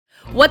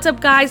What's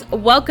up, guys?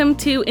 Welcome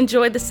to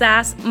Enjoy the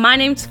Sass. My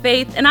name's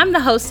Faith, and I'm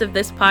the host of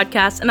this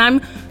podcast, and I'm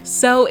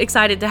so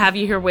excited to have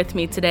you here with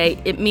me today.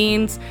 It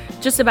means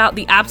just about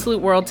the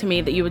absolute world to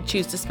me that you would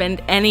choose to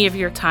spend any of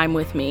your time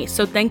with me.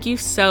 So thank you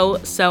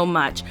so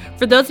much.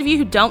 For those of you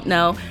who don't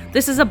know,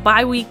 this is a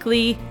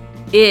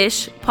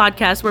bi-weekly-ish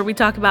podcast where we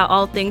talk about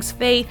all things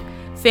faith,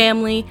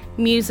 family,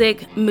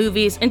 music,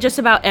 movies, and just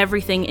about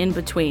everything in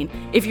between.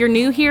 If you're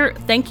new here,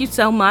 thank you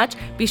so much.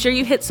 Be sure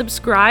you hit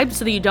subscribe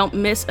so that you don't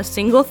miss a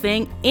single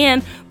thing,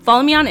 and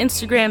follow me on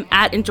Instagram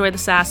at Enjoy the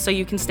Sass so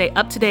you can stay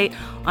up to date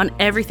on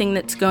everything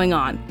that's going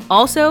on.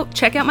 Also,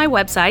 check out my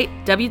website,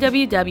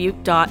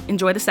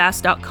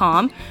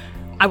 www.enjoythesass.com.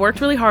 I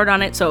worked really hard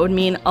on it, so it would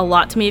mean a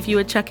lot to me if you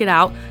would check it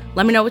out.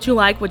 Let me know what you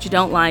like, what you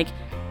don't like.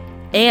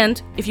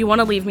 And if you want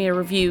to leave me a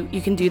review,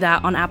 you can do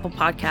that on Apple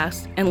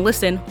Podcasts and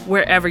listen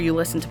wherever you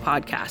listen to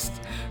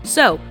podcasts.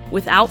 So,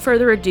 without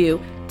further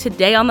ado,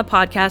 today on the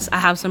podcast, I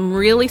have some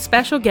really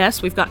special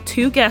guests. We've got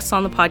 2 guests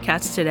on the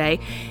podcast today,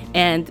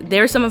 and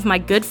they're some of my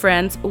good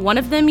friends. One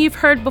of them you've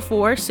heard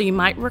before, so you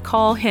might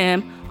recall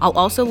him. I'll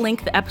also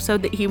link the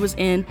episode that he was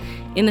in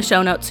the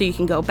show notes so you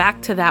can go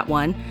back to that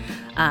one.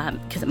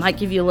 Because it might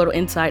give you a little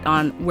insight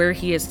on where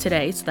he is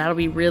today. So that'll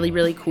be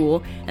really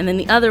cool. And then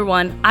the other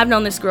one, I've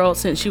known this girl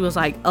since she was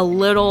like a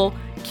little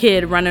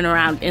kid running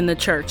around in the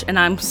church. And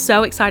I'm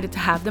so excited to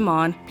have them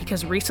on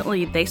because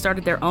recently they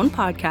started their own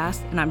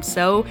podcast. And I'm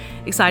so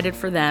excited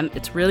for them.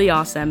 It's really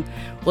awesome.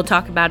 We'll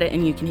talk about it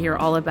and you can hear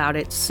all about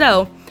it.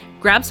 So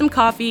grab some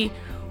coffee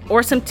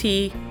or some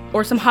tea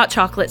or some hot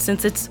chocolate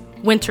since it's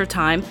winter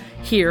time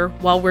here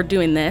while we're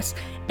doing this.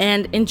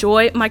 And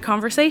enjoy my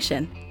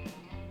conversation.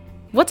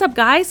 What's up,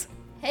 guys?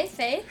 Hey,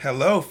 Faith.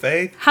 Hello,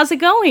 Faith. How's it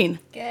going?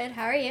 Good.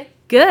 How are you?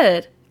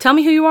 Good. Tell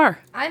me who you are.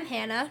 I'm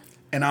Hannah.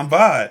 And I'm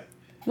Vod.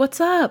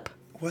 What's up?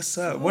 What's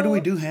up? What do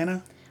we do,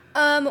 Hannah?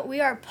 We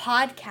are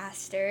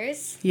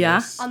podcasters. Yeah?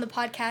 Yes. On the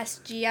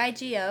podcast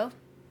GIGO.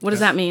 What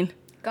does that mean?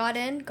 God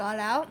in, God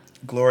out.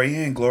 Glory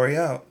in, glory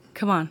out.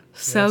 Come on.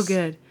 So Yes.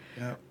 good.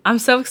 Yep. I'm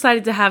so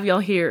excited to have y'all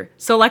here.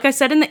 So like I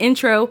said in the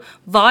intro,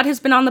 Vod has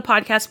been on the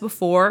podcast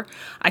before.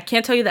 I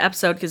can't tell you the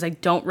episode because I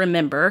don't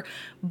remember,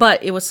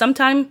 but it was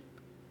sometime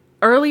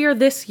earlier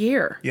this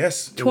year.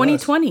 Yes, it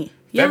 2020. was.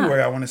 Yeah.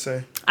 February, I want to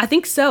say. I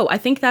think so. I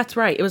think that's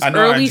right. It was I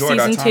know, I early enjoyed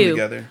our season time 2.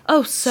 together.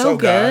 Oh, so So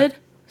good. God.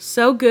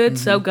 So good,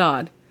 so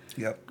God.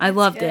 Yep. I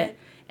loved good. it.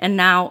 And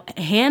now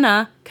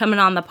Hannah coming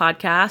on the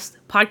podcast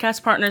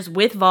partners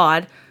with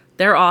Vod.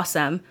 They're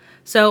awesome.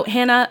 So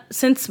Hannah,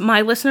 since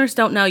my listeners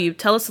don't know you,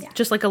 tell us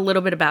just like a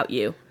little bit about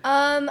you.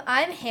 I'm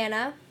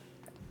Hannah.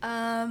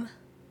 How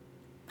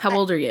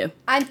old are you?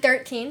 I'm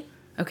 13.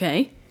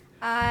 Okay.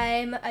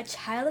 I'm a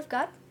child of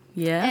God.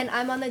 Yeah. And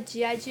I'm on the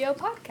GIGO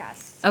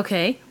podcast.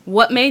 Okay.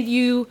 What made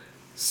you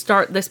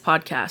start this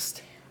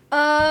podcast?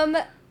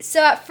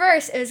 So at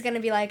first it was going to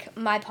be like,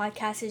 my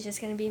podcast is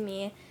just going to be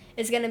me.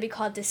 It's going to be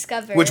called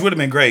Discover. Which would have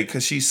been great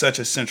because she's such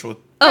a central.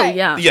 Oh, Right.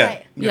 yeah. Yeah.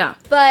 Right. Yeah.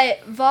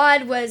 But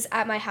Vod was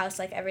at my house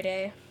like every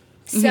day.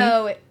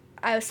 So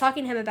I was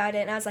talking to him about it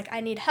and I was like, I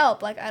need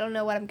help. Like, I don't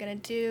know what I'm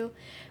going to do,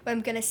 what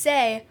I'm going to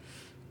say.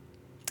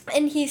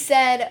 And he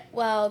said,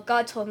 well,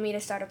 God told me to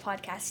start a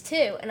podcast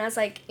too. And I was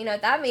like, you know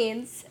what that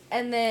means?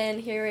 And then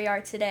here we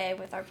are today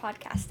with our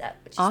podcast up,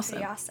 which is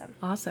pretty awesome.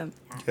 Awesome.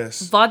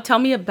 Yes. Vod, tell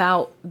me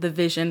about the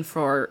vision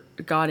for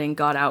God in,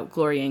 God out,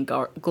 glory in,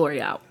 glory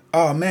out.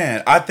 Oh,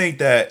 man. I think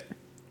that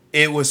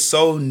it was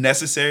so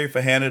necessary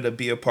for Hannah to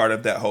be a part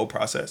of that whole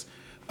process.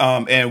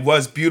 And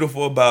what's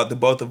beautiful about the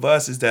both of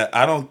us is that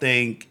I don't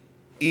think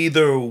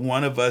either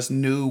one of us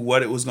knew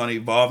what it was going to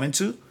evolve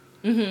into.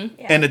 Yeah.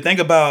 And the thing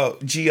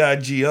about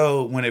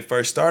GIGO when it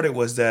first started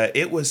was that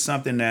it was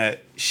something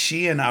that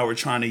she and I were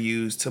trying to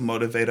use to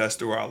motivate us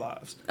through our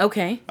lives.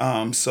 Okay.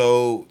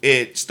 So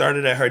it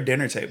started at her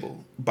dinner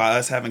table by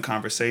us having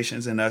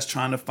conversations and us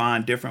trying to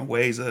find different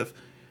ways of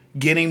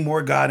getting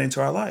more God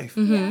into our life.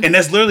 Mm-hmm. And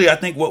that's literally, I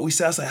think, what we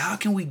said. I was like, how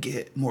can we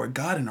get more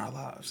God in our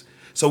lives?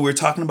 So we were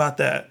talking about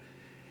that.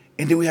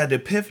 And then we had the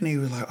epiphany.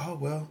 We were like, oh,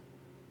 well,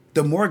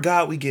 the more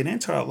God we get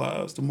into our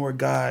lives, the more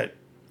God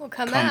Will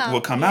come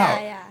will come yeah,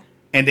 out. Yeah.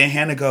 And then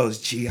Hannah goes,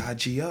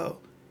 GIGO.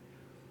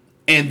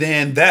 And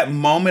then that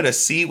moment a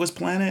seed was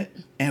planted.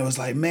 And it was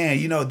like, man,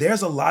 you know,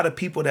 there's a lot of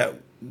people that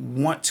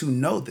want to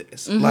know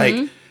this.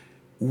 Like,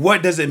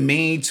 what does it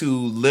mean to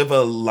live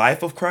a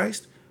life of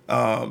Christ?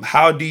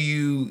 How do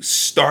you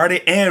start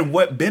it and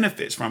what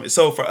benefits from it?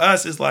 So for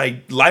us, it's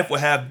like life will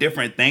have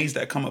different things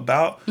that come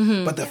about.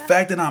 But the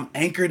fact that I'm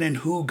anchored in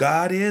who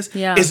God is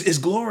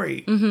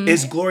glory.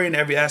 It's glory in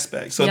every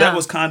aspect. So that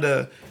was kind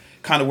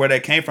of where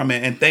that came from.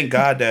 And thank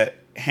God that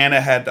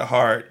Hannah had the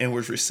heart and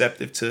was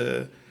receptive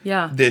to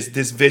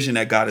this vision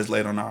that God has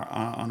laid on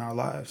our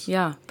lives.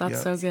 Yeah,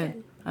 that's so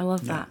good. I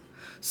love that.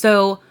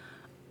 So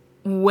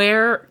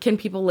where can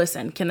people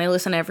listen? Can they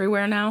listen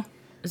everywhere now?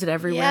 Is it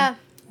everywhere? Yeah.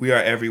 We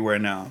are everywhere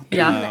now.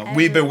 Yeah.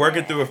 We've been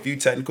working through a few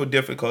technical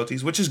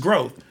difficulties, which is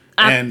growth.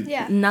 And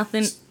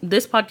Nothing.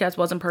 This podcast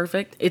wasn't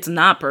perfect. It's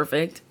not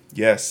perfect.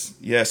 Yes.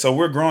 Yeah. So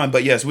we're growing,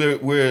 but yes, we're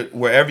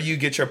wherever you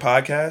get your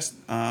podcast,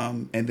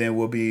 and then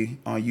we'll be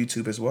on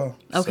YouTube as well.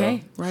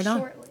 Okay, So, right on.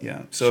 Shortly.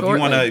 yeah. So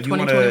Shortly, if you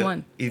want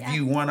 2021.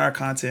 you want our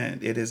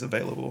content, it is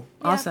available.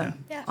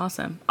 Awesome. Yeah.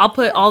 Awesome. I'll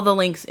put all the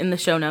links in the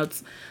show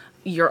notes.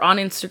 You're on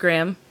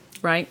Instagram,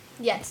 right?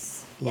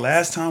 Yes.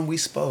 Last time we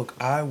spoke,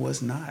 I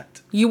was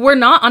not. You were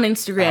not on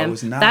Instagram. I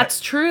was not.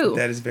 That's true.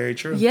 That is very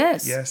true.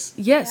 Yes. Yes.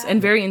 Yes, Yeah.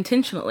 and very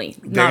intentionally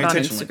Very not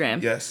intentionally, on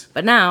Instagram. yes.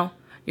 But now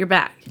you're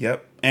back.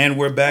 Yep. And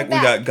we're back. We're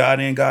We back. got God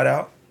in, God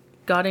out.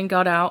 God in,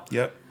 God out.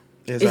 Yep.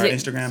 Is Is our it-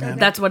 Instagram So handle.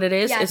 That's what it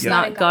is. Yeah, It's God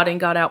not in, God God out. in,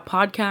 God out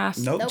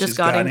podcast. Nope, Just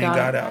God in,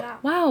 God out.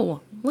 out.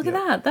 Wow. Look at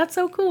Yep. that. That's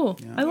so cool.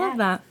 I love Yeah.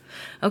 that.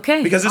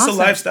 Okay. Because it's awesome. a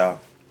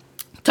lifestyle.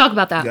 Talk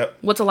about that. Yep.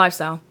 What's a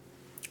lifestyle?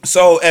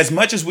 So as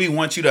much as we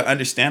want you to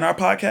understand our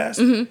podcast,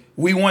 Mm-hmm.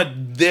 we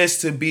want this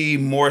to be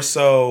more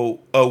so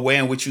a way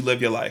in which you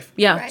live your life.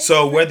 Yeah. Right.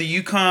 So whether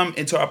you come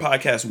into our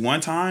podcast one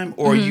time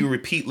or Mm-hmm. you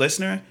repeat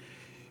listener,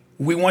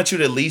 we want you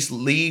to at least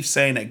leave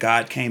saying that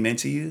God came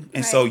into you,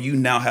 and so Right. you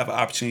now have an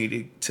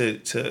opportunity to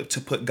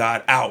put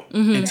God out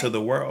Mm-hmm. into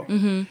the world.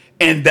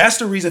 And that's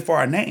the reason for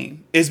our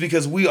name, is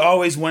because we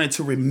always wanted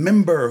to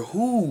remember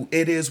who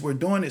it is we're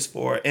doing this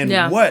for and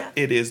Yeah. what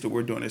it is that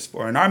we're doing this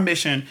for. And our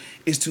mission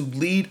is to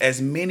lead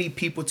as many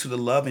people to the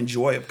love and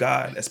joy of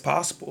God as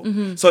possible.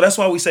 So that's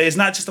why we say it's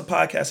not just a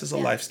podcast, it's a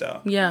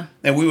lifestyle. Yeah.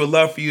 And we would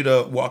love for you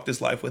to walk this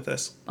life with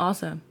us.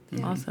 Awesome.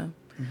 Mm-hmm. Awesome.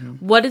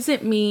 What does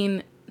it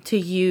mean to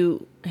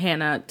you,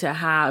 Hannah, to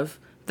have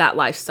that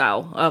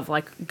lifestyle of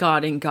like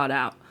God in, God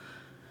out?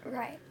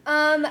 Right.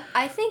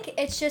 I think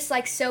it's just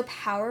like so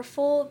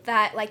powerful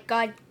that like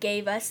God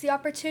gave us the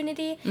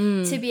opportunity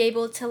to be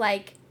able to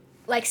like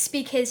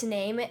speak his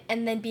name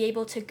and then be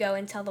able to go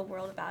and tell the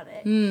world about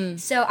it.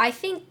 So I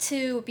think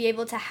to be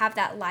able to have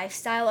that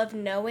lifestyle of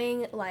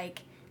knowing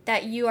like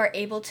that you are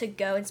able to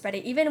go and spread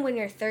it even when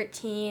you're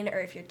 13 or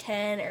if you're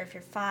 10 or if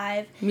you're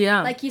 5.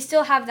 Yeah. Like you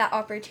still have that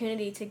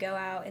opportunity to go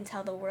out and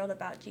tell the world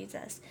about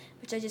Jesus,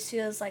 which I just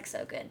feels like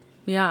so good.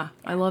 Yeah,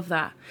 I love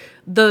that.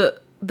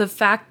 The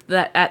fact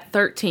that at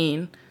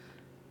 13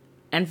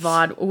 and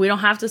VOD, we don't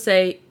have to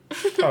say,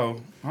 Oh,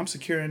 I'm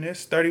securing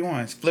this.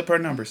 31. Flip her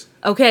numbers.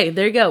 okay,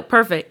 there you go.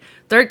 Perfect.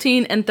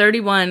 13 and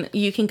 31,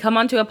 you can come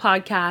onto a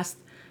podcast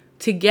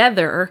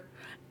together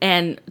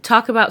and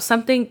talk about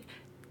something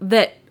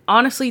that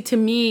honestly to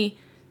me,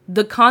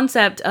 the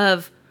concept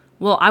of,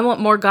 well, I want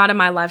more God in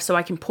my life so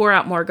I can pour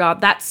out more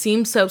God, that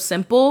seems so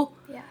simple,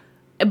 Yeah.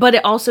 but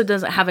it also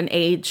doesn't have an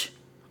age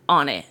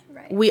on it.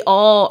 Right. We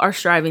all are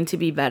striving to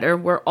be better.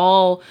 We're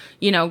all,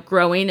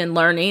 growing and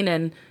learning.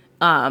 And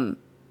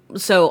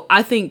so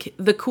I think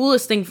the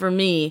coolest thing for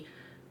me,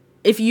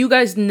 if you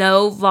guys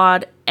know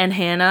VOD and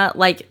Hannah,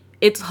 like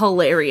it's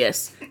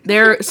hilarious.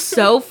 They're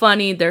so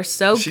funny. They're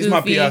so She's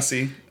goofy. my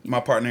PIC, my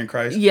partner in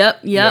Christ. Yep.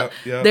 Yep.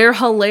 They're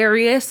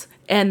hilarious.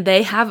 And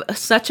they have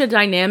such a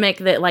dynamic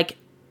that like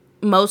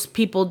most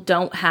people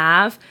don't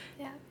have.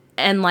 Yeah.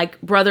 And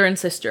like brother and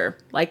sister,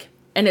 like,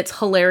 and it's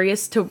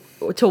hilarious to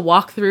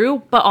walk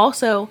through. But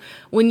also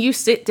when you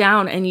sit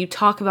down and you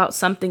talk about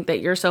something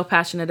that you're so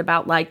passionate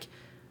about, like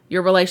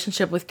your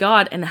relationship with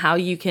God and how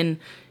you can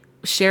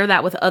share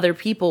that with other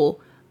people,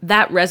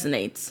 that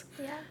resonates.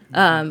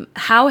 Yeah.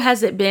 How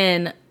has it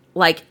been,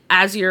 like,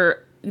 as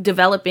you're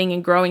developing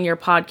and growing your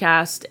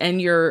podcast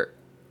and your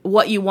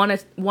what you want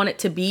it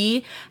to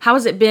be? How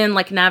has it been,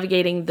 like,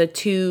 navigating the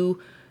two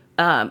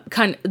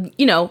kind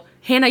of,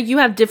 Hannah, you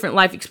have different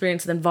life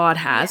experience than VOD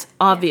has,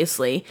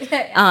 obviously.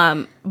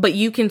 Yeah. But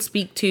you can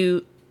speak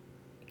to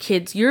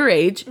kids your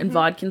age, and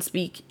VOD can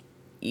speak,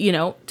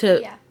 to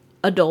Yeah.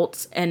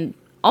 adults and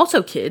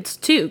also kids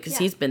too, because Yeah.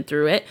 he's been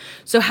through it.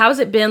 So how has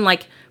it been,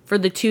 like, for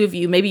the two of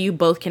you? Maybe you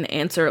both can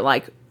answer,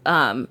 like,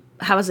 how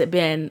has it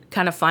been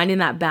kind of finding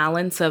that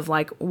balance of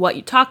like what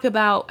you talk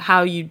about,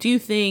 how you do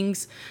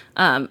things,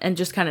 and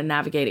just kind of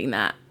navigating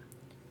that?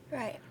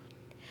 Right.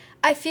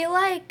 I feel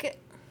like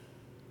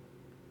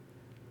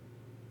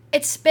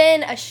it's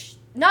been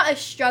not a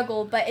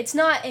struggle, but it's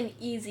not an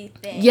easy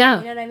thing. Yeah.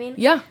 You know what I mean?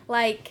 Yeah.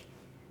 Like,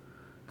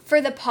 for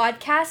the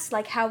podcast,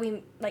 like how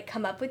we like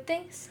come up with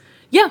things.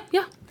 Yeah.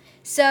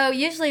 So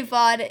usually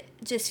VOD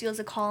just feels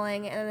a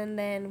calling, and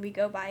then we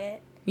go by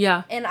it.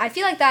 Yeah. And I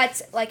feel like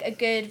that's like a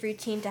good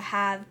routine to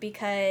have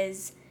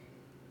because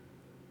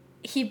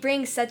he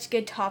brings such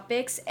good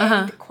topics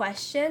and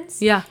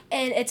questions. Yeah.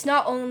 And it's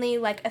not only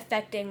like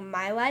affecting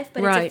my life,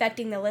 but Right. it's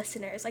affecting the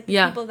listeners, like the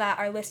Yeah. people that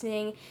are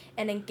listening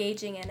and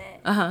engaging in it.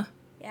 Uh-huh.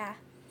 Yeah.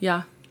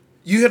 Yeah.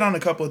 You hit on a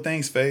couple of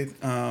things, Faith.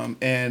 And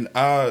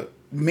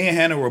me and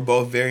Hannah were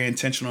both very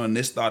intentional in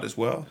this thought as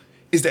well,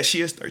 is that she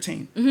is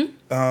 13.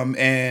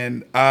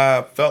 And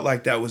I felt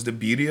like that was the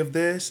beauty of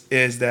this,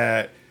 is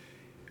that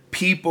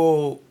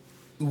people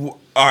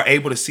are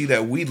able to see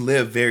that we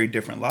live very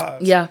different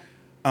lives. Yeah.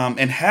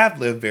 And have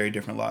lived very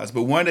different lives.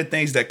 But one of the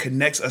things that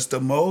connects us the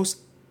most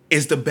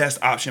is the best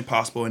option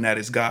possible, and that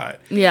is God.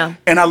 Yeah.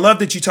 And I love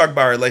that you talk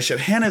about our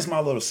relationship. Hannah's my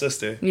little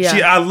sister. Yeah.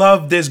 I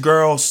love this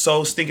girl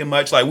so stinking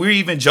much. Like, we were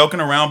even joking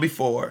around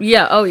before.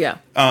 Yeah. Oh, yeah.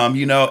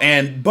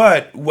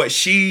 But what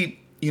she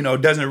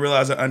doesn't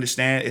realize or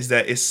understand is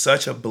that it's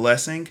such a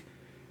blessing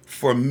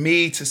for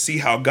me to see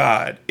how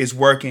God is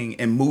working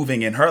and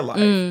moving in her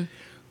life.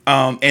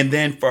 And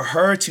then for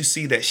her to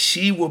see that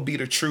she will be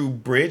the true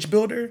bridge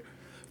builder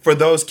for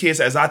those kids.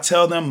 As I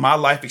tell them my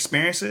life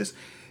experiences,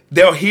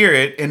 they'll hear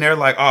it and they're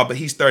like, oh, but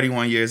he's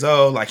 31 years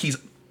old. Like he's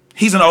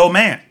an old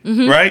man,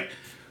 right?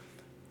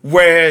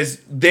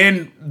 Whereas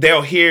then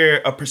they'll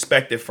hear a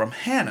perspective from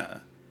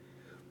Hannah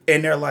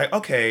and they're like,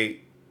 okay,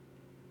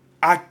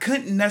 I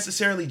couldn't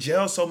necessarily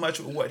gel so much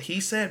with what he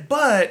said,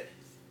 but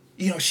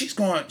she's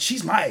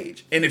my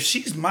age. And if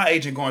she's my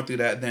age and going through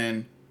that,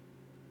 then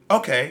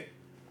okay.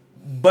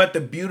 But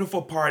the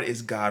beautiful part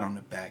is God on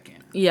the back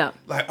end. Yeah.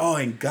 Like, oh,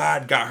 and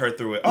God got her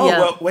through it. Oh, Yeah.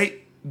 well,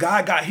 wait,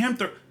 God got him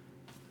through.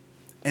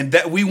 And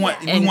that we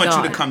want you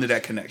to come to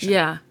that connection.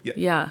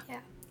 Yeah.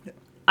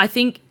 I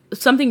think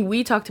something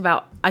we talked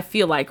about, I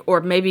feel like,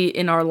 or maybe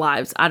in our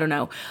lives, I don't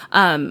know,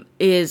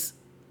 is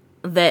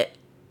that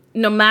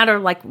no matter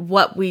like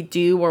what we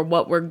do or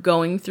what we're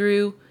going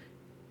through,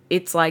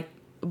 it's like,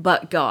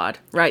 but God,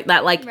 right?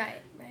 That like,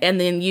 Right.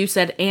 And then you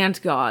said, and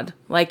God,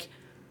 like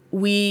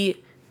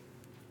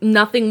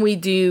nothing we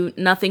do,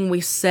 nothing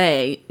we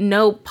say,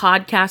 no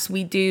podcast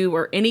we do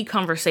or any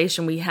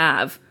conversation we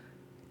have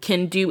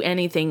can do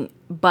anything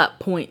but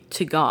point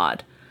to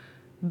God.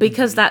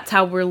 Because that's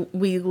how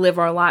we live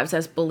our lives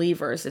as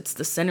believers. It's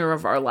the center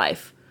of our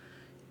life.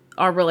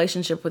 Our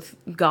relationship with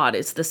God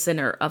is the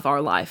center of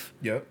our life.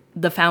 Yep.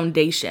 The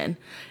foundation.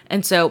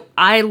 And so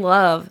I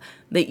love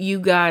that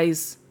you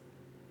guys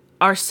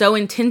are so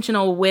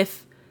intentional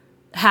with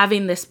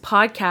having this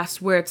podcast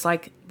where it's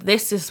like,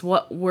 this is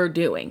what we're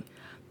doing.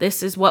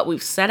 This is what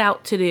we've set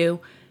out to do,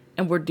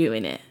 and we're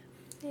doing it.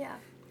 Yeah.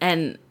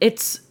 And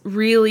it's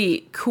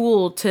really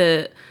cool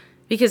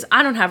because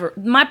I don't have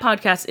my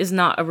podcast is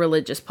not a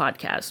religious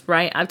podcast,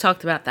 right? I've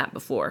talked about that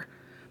before.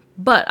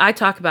 But I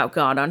talk about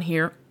God on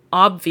here,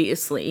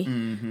 obviously,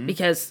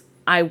 because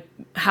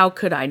how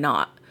could I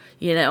not,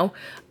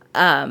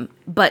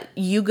 But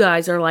you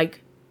guys are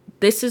like,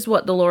 this is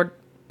what the Lord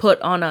put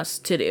on us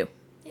to do,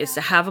 is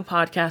to have a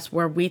podcast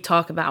where we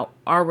talk about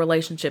our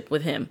relationship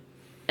with him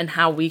and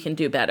how we can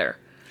do better.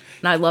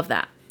 And I love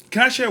that.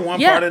 Can I share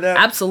one part of that?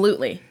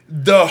 Absolutely.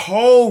 The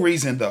whole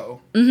reason,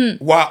 though,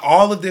 why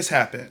all of this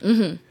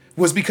happened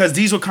was because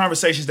these were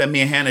conversations that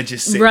me and Hannah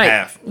just sit and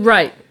have.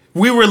 Right.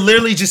 We were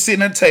literally just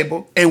sitting at a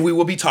table, and we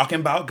will be talking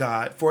about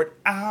God for an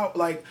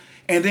hour,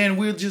 and then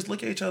we'll just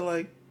look at each other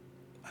like,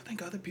 I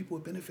think other people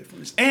would benefit from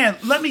this. And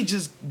let me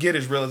just get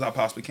as real as I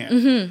possibly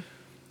can.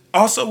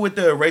 Also, with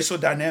the racial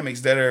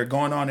dynamics that are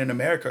going on in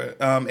America,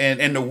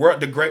 and the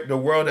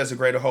world as a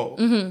greater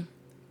whole,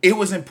 it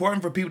was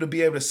important for people to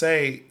be able to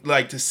say,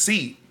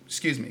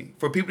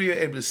 for people to be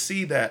able to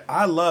see that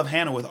I love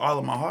Hannah with all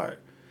of my heart,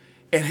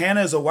 and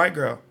Hannah is a white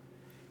girl,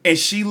 and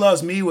she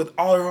loves me with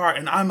all her heart,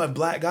 and I'm a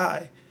black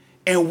guy.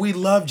 And we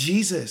love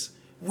Jesus.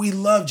 We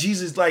love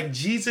Jesus. Like,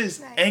 Jesus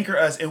anchor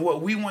us. And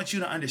what we want you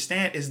to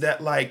understand is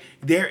that,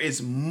 there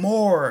is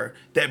more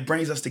that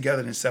brings us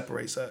together than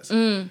separates us.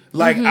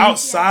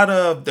 Outside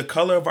of the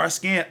color of our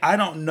skin, I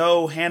don't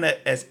know Hannah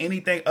as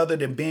anything other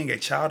than being a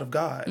child of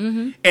God.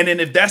 And then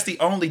if that's the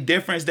only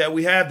difference that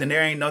we have, then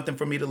there ain't nothing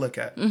for me to look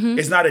at.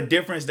 It's not a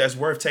difference that's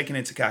worth taking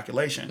into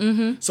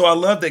calculation. So I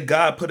love that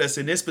God put us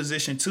in this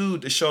position, too,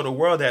 to show the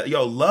world that,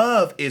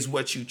 love is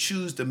what you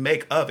choose to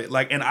make of it.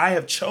 And I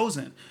have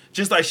chosen,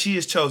 just like she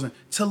has chosen,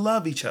 to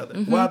love each other.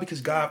 Why? Because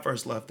God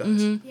first loved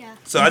us. Yeah.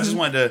 So I just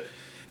wanted to...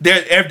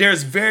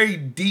 There's very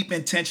deep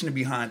intention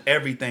behind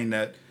everything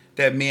that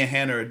me and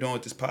Hannah are doing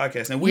with this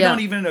podcast. And we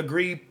don't even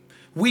agree...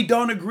 We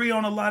don't agree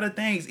on a lot of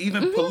things,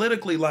 even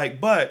politically,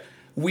 but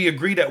we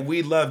agree that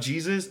we love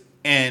Jesus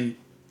and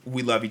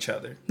we love each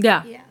other.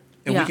 Yeah.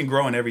 And we can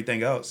grow in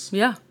everything else.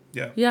 Yeah.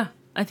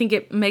 I think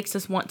it makes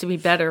us want to be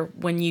better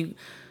when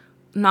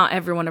not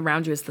everyone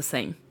around you is the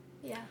same.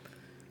 Yeah.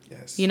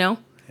 Yes.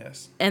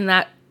 Yes. And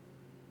that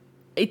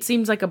it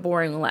seems like a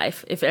boring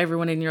life if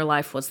everyone in your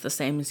life was the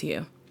same as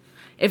you.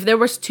 If there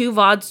was two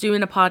VODs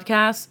doing a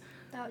podcast,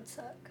 that would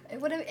suck.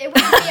 It wouldn't be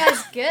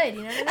as good,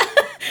 you know what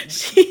I mean?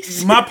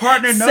 She's my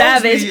partner knows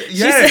savage. me.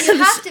 Yes. You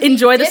have to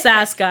Enjoy the different.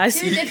 sass, guys.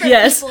 Two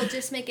different people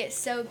just make it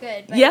so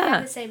good. But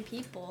Yeah. the same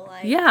people.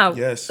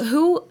 Yes.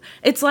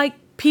 It's like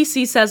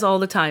PC says all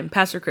the time,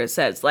 Pastor Chris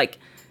says,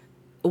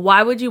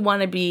 why would you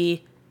want to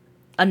be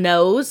a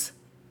nose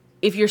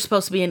if you're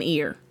supposed to be an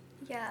ear?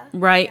 Yeah.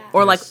 Right? Yeah.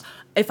 Or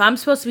if I'm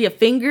supposed to be a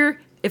finger,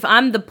 if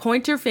I'm the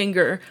pointer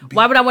finger,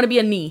 why would I want to be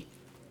a knee?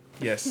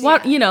 Yes.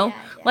 What Yeah.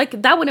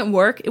 that wouldn't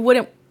work. It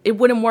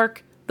wouldn't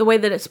work the way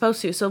that it's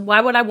supposed to. So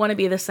why would I want to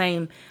be the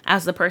same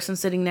as the person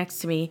sitting next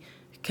to me?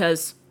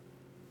 Because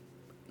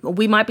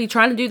we might be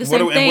trying to do the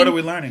same thing. And what are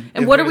we learning?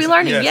 And what are we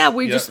learning? Yes. Yeah,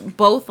 we're just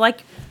both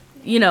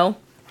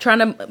trying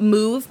to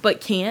move but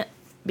can't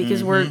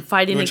because we're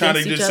fighting We're against trying to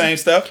each do other. the same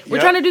stuff.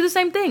 We're trying to do the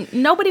same thing.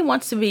 Nobody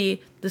wants to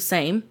be the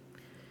same.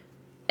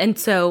 And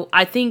so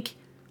I think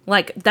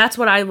that's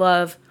what I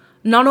love,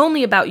 not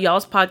only about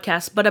y'all's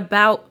podcast, but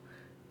about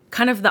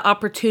kind of the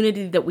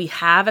opportunity that we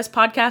have as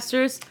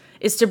podcasters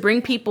is to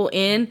bring people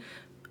in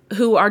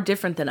who are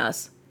different than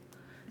us.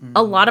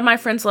 A lot of my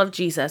friends love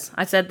Jesus.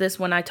 I said this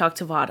when I talked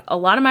to Vaude. A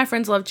lot of my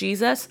friends love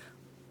Jesus,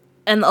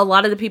 and a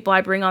lot of the people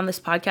I bring on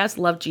this podcast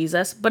love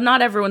Jesus, but not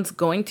everyone's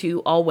going to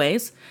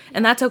always,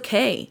 and that's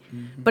okay.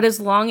 But as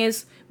long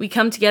as we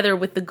come together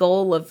with the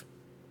goal of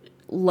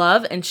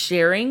love and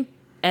sharing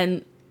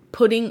and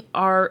putting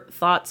our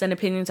thoughts and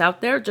opinions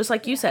out there, just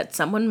like you said,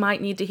 someone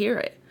might need to hear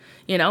it.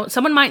 You know,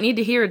 someone might need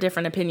to hear a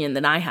different opinion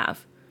than I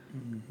have.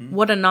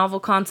 What a novel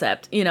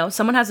concept. You know,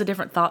 someone has a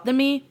different thought than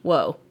me.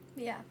 Whoa.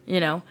 Yeah. You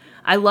know,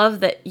 I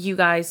love that you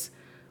guys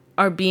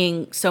are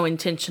being so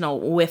intentional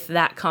with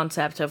that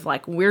concept of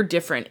like, we're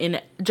different in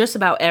just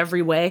about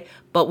every way,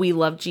 but we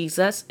love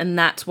Jesus, and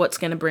that's what's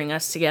going to bring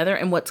us together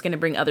and what's going to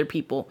bring other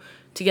people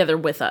together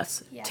with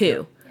us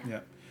too.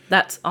 Yeah.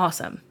 That's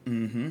awesome.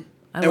 And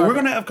we're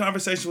going to have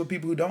conversations with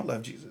people who don't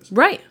love Jesus.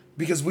 Right.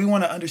 Because we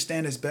want to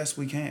understand as best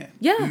we can.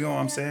 Yeah. You know what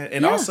I'm saying?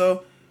 And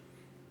also,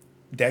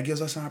 that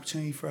gives us an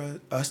opportunity for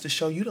us to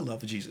show you the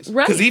love of Jesus.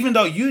 Right. Because even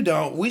though you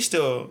don't, we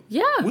still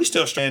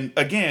and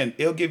again,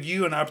 it'll give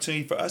you an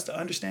opportunity for us to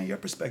understand your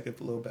perspective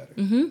a little better.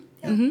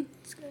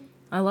 It's good.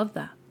 I love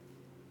that.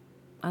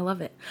 I love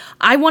it.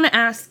 I want to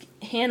ask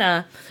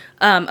Hannah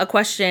a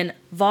question.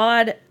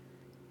 Vaude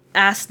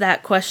asked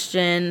that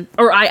question,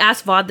 or I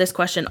asked Vaude this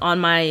question on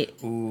my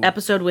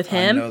episode with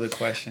him. I know the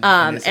question.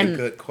 And it's a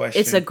good question.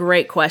 It's a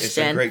great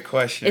question. It's a great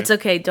question. It's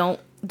okay.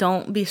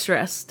 Don't be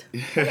stressed.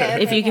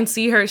 Okay, If you can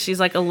see her, she's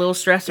like a little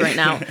stressed right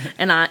now.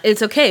 And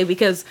it's okay,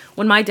 because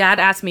when my dad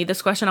asked me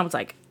this question, I was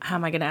like, how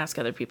am I going to ask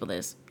other people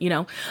this? You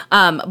know?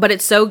 But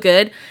it's so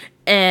good.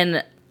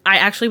 And I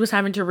actually was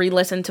having to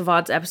re-listen to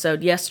Vaude's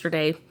episode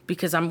yesterday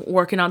because I'm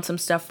working on some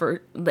stuff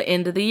for the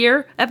end of the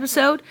year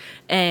episode.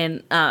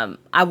 And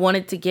I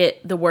wanted to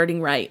get the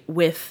wording right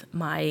with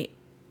my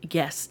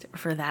guest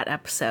for that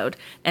episode.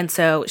 And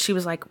so she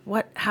was like,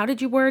 how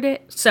did you word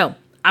it? So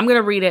I'm going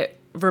to read it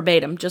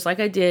verbatim, just like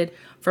I did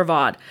for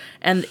Vaude.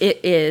 And it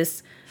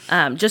is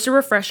just a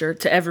refresher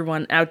to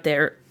everyone out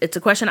there. It's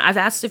a question I've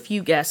asked a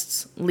few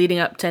guests leading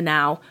up to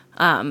now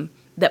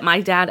that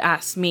my dad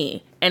asked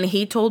me. And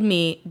he told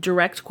me,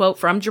 direct quote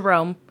from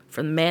Jerome,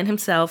 from the man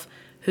himself,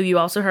 who you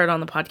also heard on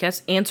the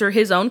podcast, answer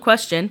his own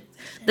question.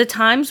 The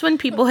times when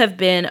people have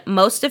been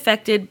most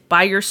affected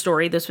by your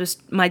story, this was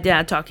my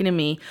dad talking to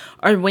me,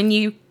 are when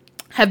you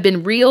have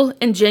been real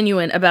and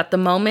genuine about the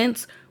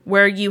moments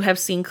where you have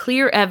seen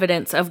clear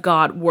evidence of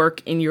God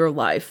work in your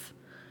life.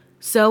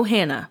 So,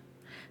 Hannah,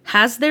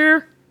 has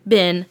there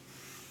been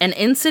an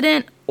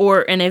incident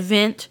or an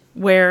event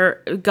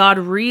where God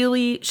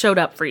really showed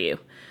up for you?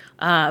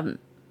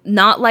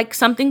 Not like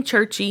something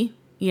churchy,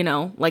 you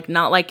know, like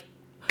not like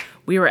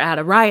we were at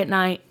a riot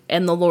night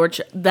and the Lord,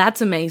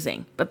 that's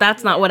amazing, but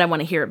that's not what I want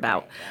to hear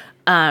about.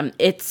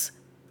 It's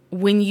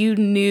when you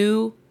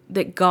knew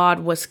that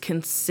God was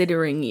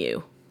considering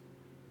you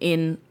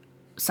in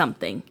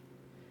something.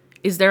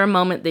 Is there a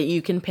moment that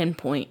you can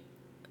pinpoint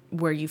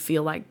where you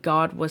feel like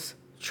God was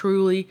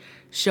truly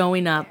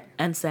showing up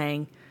and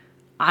saying,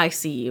 I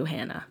see you,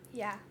 Hannah?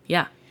 Yeah.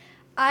 Yeah.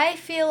 I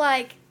feel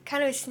like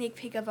kind of a sneak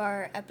peek of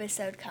our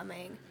episode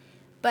coming,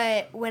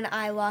 but when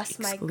I lost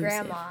my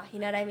grandma, you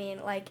know what I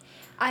mean? Like,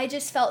 I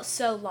just felt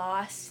so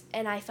lost,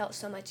 and I felt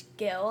so much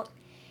guilt,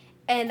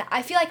 and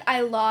I feel like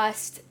I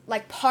lost,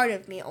 like, part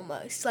of me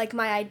almost. Like,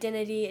 my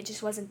identity, it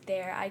just wasn't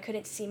there. I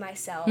couldn't see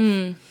myself.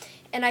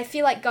 And I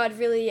feel like God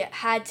really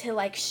had to,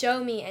 like,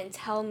 show me and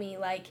tell me,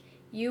 like,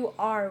 you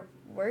are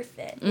worth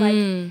it.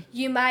 Like,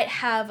 you might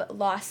have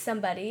lost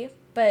somebody,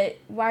 but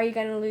why are you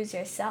going to lose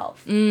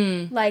yourself?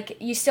 Like,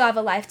 you still have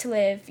a life to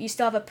live. You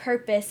still have a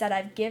purpose that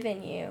I've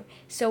given you.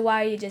 So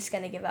why are you just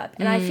going to give up?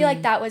 And I feel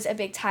like that was a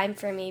big time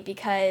for me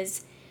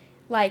because,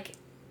 like,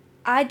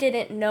 I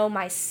didn't know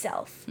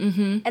myself.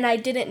 And I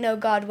didn't know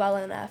God well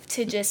enough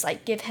to just,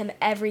 like, give him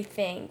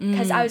everything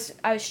because I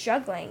was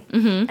struggling.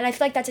 And I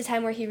feel like that's a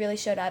time where he really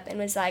showed up and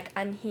was like,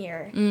 I'm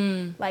here.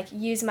 Like,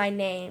 use my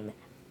name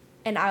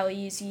and I'll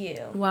use you.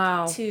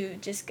 Wow. To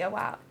just go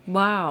out.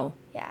 Wow.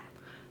 Yeah.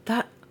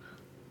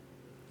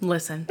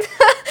 Listen,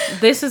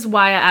 this is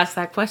why I asked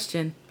that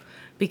question,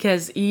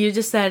 because you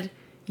just said,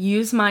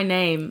 use my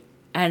name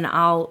and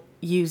I'll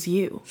use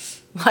you.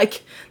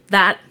 Like,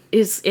 that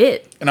is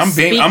it. And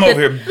over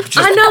here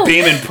just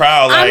beaming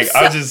proud. Like,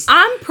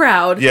 I'm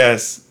proud.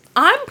 Yes.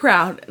 I'm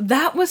proud.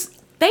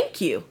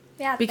 Thank you.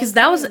 Yeah. Because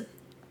that was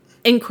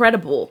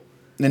incredible.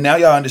 And now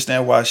y'all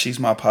understand why she's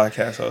my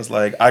podcast. I was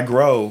like, I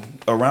grow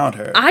around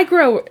her.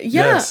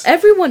 Yes.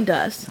 Everyone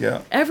does.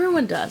 Yeah.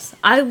 Everyone does.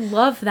 I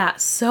love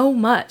that so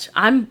much.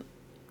 I'm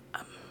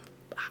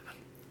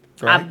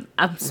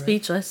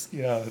speechless.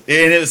 Yeah. And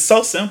it was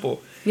so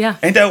simple. Yeah.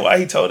 Ain't that why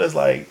he told us,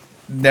 like,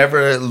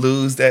 never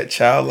lose that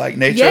childlike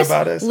nature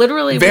about us?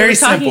 Literally, very we were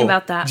talking simple.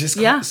 about that. Just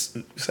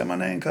say my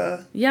name,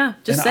 cuz. Yeah,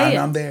 just say it.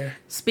 I'm there.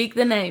 Speak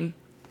the name,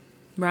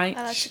 right?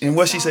 And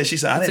what she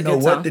said, I didn't know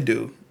what to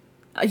do.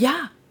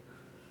 Yeah.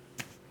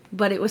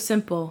 But it was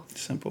simple.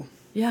 Simple.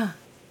 Yeah.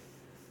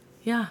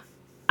 Yeah.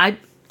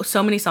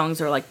 So many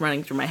songs are like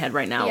running through my head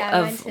right now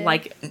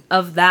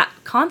of that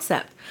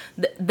concept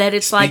that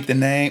it's speak the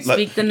name.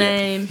 Speak the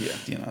name. Yeah,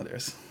 you know,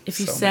 there's If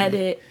you So said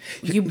many.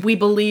 it, we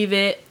believe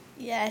it.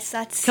 Yes,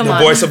 that's Come The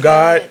on. voice of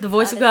God. The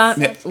voice of That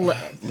God. is such-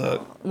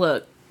 Look,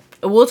 Look,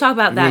 we'll talk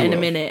about that We in a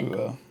will. minute. We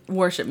will.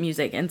 Worship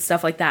music and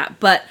stuff like that.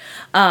 But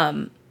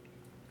I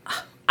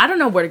don't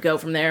know where to go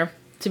from there,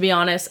 to be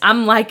honest.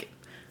 I'm like,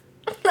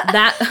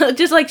 that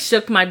just like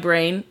shook my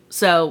brain.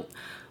 So,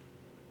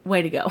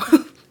 way to go.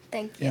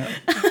 Thank you. yeah.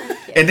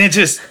 And then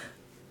just,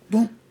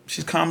 boom,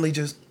 she's calmly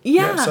just,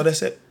 Yeah. so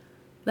that's it.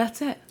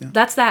 That's it.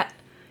 That's that.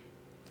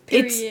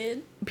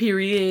 Period.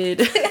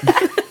 Period.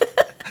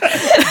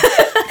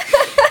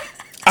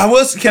 I'll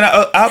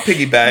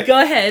piggyback.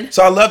 Go ahead.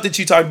 So I love that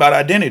you talk about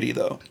identity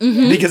though,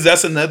 because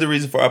that's another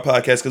reason for our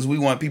podcast, because we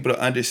want people to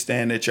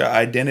understand that your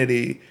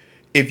identity,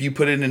 if you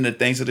put it in the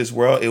things of this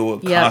world, it will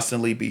Yeah.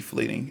 constantly be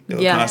fleeting. It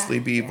will Yeah. constantly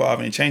be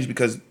evolving and change,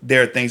 because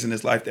there are things in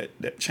this life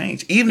that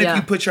change. Even Yeah. if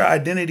you put your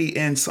identity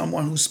in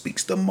someone who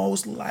speaks the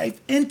most life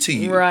into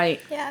you, Right.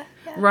 Yeah.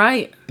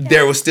 Right.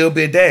 there will still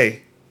be a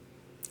day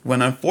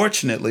when,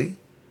 unfortunately,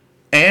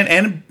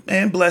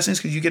 and blessings,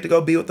 because you get to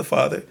go be with the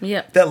Father,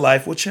 Yeah. that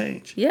life will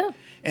change. Yeah.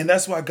 And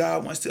that's why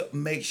God wants to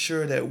make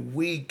sure that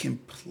we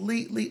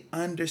completely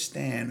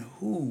understand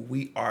who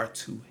we are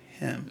to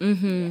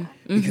Him.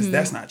 Because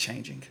that's not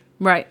changing.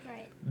 Right.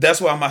 Right. That's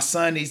why my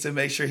son needs to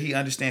make sure he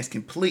understands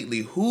completely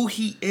who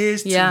he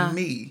is Yeah. to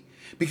me.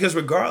 Because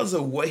regardless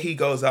of what he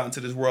goes out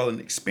into this world and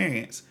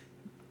experience,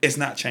 it's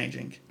not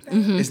changing.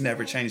 It's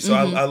never changing. So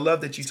I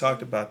love that you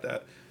talked about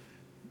that.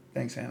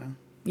 Thanks, Hannah.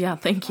 Yeah.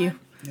 Thank you.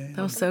 Yeah.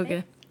 That was so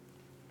good.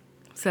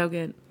 So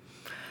good.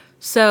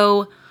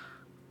 So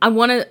I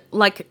want to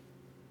like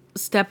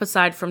step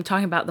aside from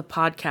talking about the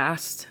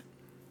podcast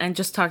and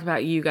just talk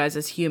about you guys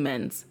as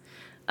humans.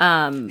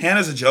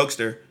 Hannah's a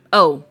jokester.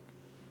 Oh,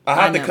 I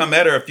had I to know. come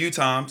at her a few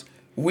times.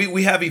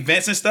 We have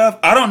events and stuff.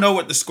 I don't know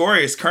what the score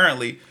is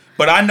currently,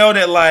 but I know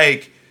that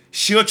like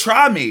she'll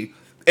try me.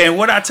 And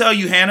what I tell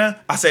you, Hannah,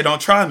 I say don't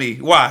try me.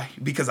 Why?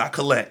 Because I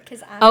collect.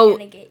 Because I'm Oh.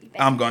 gonna get you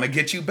back. I'm gonna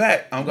get you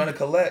back. I'm gonna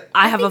collect.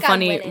 I have a think I'm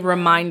funny winning, though.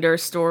 reminder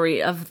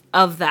story of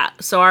that.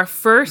 So our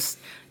first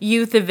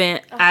youth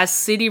event as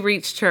City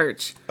Reach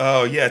Church.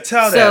 Oh yeah,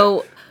 tell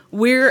So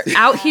we're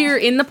out here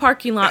in the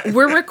parking lot.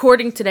 We're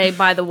recording today,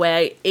 by the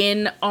way,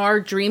 in our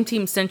Dream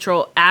Team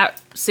Central at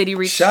City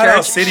Reach Shout Church.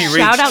 out City Reach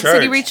Shout out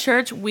City Church. Reach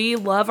Church. We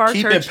love our that.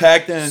 Keep church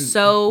impacting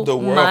so the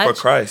world much. for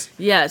Christ.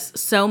 Yes,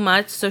 so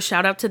much. So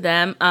shout out to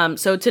them.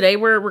 So today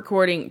we're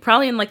recording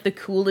probably in like the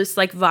coolest,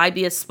 like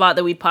vibiest spot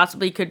that we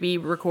possibly could be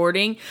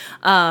recording.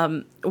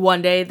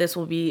 One day this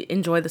will be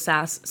Enjoy the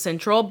Sass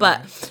Central,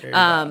 but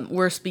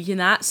we're speaking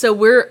that. So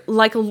we're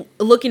like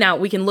looking out.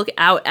 We can look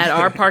out at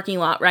our parking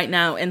lot right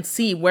now and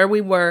see where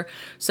we were.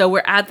 So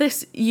we're at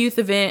this youth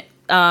event.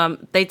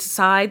 They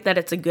decide that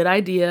it's a good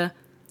idea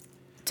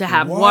to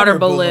have water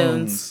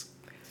balloons.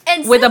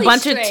 And With a silly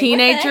bunch string. of What the heck?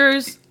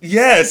 teenagers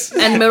Yes.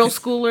 and middle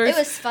schoolers. It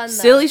was fun, though.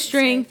 Silly It was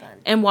string very fun.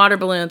 and water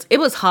balloons. It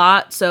was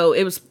hot, so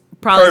it was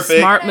probably Perfect. a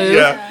smart move.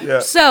 Yeah.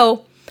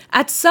 So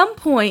at some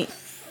point,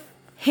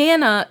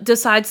 Hannah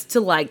decides to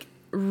like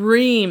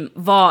ream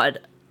Vaude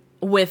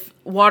with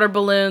water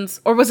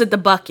balloons, or was it the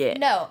bucket?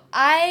 No,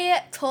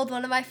 I told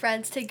one of my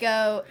friends to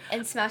go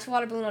and smash a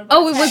water balloon on.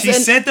 Oh, it Vaughn's was head. She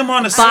an sent them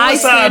on a suicide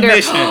bystander.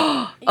 mission.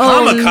 Oh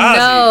Kamikaze.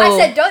 no! I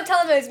said, don't tell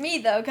them it was me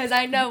though, because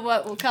I know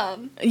what will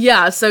come.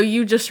 Yeah, so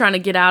you just trying to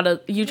get out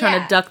of trying to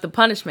Yeah. duck the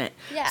punishment.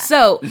 Yeah.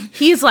 So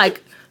he's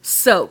like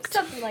soaked.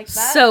 Something like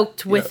that.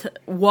 Soaked with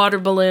water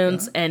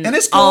balloons and And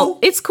it's all- cool.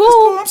 it's cool.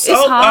 I'm It's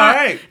soaked. hot.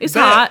 All right. It's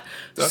Bet. hot.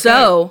 Okay.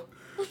 So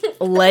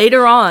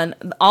later on,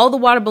 all the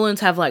water balloons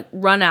have like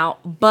run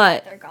out,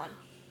 but They're gone.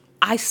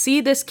 I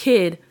see this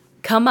kid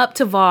come up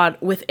to Vaude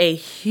with a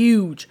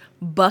huge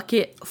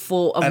bucket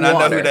full of And water.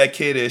 I know who that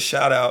kid is.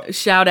 Shout out.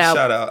 Shout out.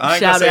 Shout out. I ain't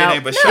Shout gonna say out. your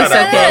name, but No, shout it's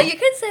out. okay. No, you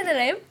can say the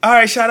name. All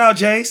right, shout out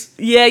Jace.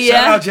 Yeah, yeah.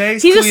 Shout out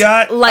Jace. He just,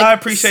 Kuyat. like, I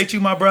appreciate you,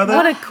 my brother.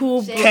 What a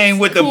cool Jace. Came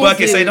with the cool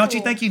bucket. Say, dude. don't you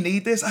think you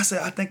need this? I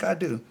said, I think I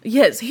do.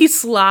 Yes, he's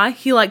sly.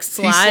 He like He's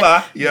slide.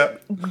 sly.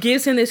 Yep.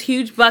 Gives him this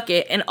huge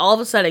bucket, and all of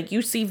a sudden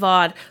you see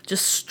Vaude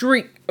just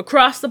streak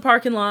across the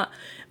parking lot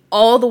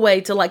all the way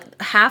to like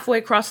halfway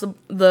across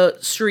the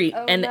street,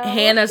 Oh, and no.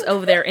 Hannah's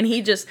over there, and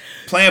he just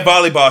Playing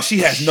volleyball. She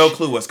has no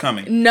clue what's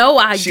coming. no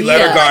idea. She let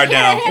her guard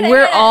down. Hannah,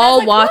 We're Hannah. I all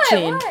was like,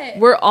 watching. what?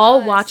 We're all Oh,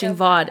 it's watching so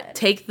Vaude bad.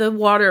 take the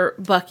water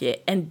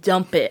bucket and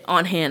dump it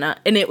on Hannah,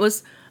 and it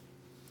was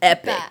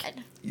epic.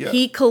 Bad. Yeah.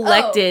 He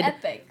collected Oh,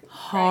 epic.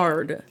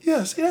 hard.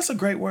 Yeah, see, that's a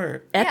great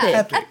word. Epic. Yeah,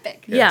 Epic.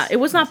 epic. Yeah. Yeah, Yes. it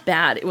was not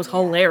bad. It was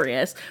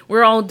hilarious.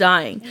 We're all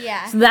dying.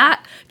 Yeah. So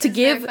that to It's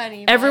very give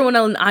funny, but- everyone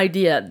an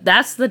idea.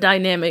 That's the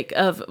dynamic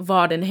of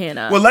Vaude and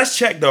Hannah. Well, let's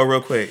check though,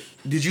 real quick.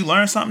 Did you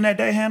learn something that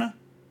day, Hannah?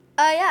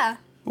 Yeah.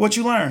 What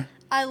you learn?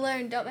 I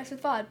learned don't mess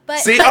with Vaude. But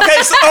See,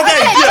 okay, so,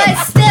 okay,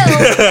 yeah.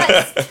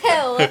 but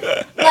still,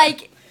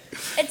 like,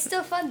 it's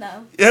still fun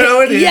though. You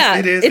know, it is. yeah,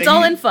 it is. it's And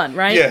all you- in fun,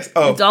 right? Yes.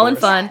 Oh, it's all in of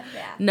course. fun.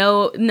 Yeah,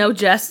 yeah. No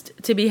jest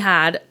to be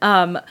had.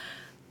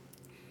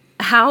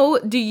 How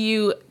do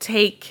you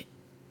take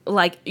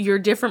like your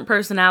different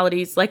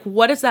personalities? Like,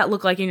 what does that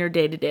look like in your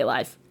day-to-day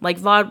life? Like,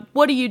 Vaude,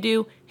 what do you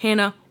do?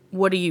 Hannah,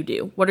 what do you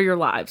do? What are your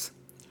lives?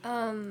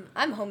 I'm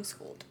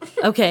homeschooled.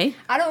 Okay.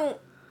 I don't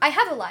I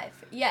have a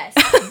life, yes,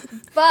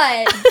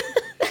 but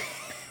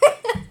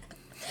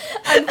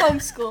I'm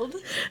homeschooled.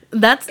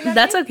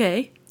 That's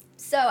okay.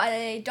 So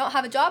I don't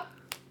have a job.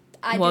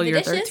 I Well, do the you're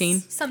dishes 13.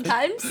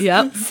 sometimes.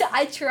 Yep. So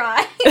I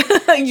try.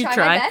 You try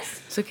try. my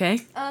best. It's okay.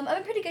 I'm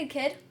a pretty good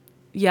kid,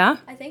 Yeah.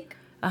 I think.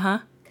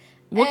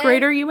 What And-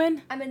 grade are you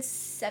in? I'm in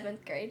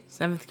 7th grade.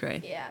 7th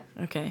grade. Yeah.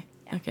 Okay.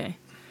 Yeah. Okay.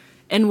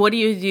 And what do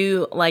you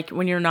do like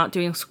when you're not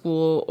doing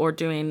school or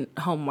doing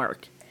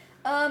homework?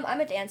 I'm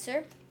a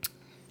dancer.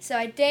 So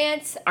I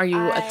dance. Are you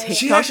a I- TikToker?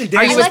 She actually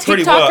Are you dances a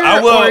pretty well. TikToker, I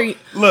will- or are you-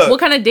 look. What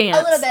kind of dance?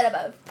 A little bit of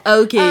both.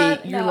 Okay.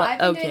 You're No, like I've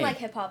been okay. doing like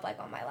hip hop like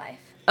all my life.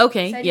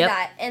 Okay. So I do Yep.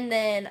 that, and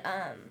then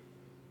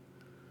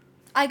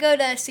I go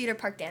to Cedar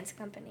Park Dance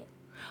Company.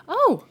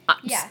 Oh.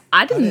 Yeah.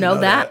 I didn't know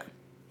that.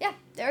 Yeah,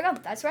 there we go.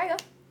 That's where I go.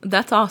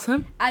 That's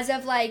awesome. As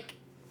of like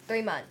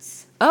 3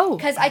 months, Oh.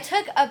 because I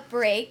took a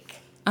break.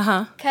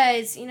 Uh-huh.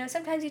 Because,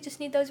 sometimes you just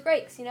need those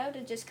breaks,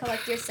 to just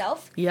collect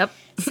yourself. Yep.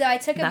 So I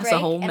took a That's break, the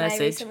whole and message.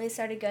 I recently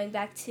started going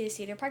back to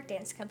Cedar Park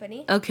Dance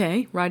Company.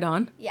 Okay. Right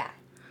on. Yeah.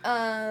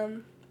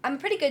 I'm a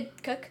pretty good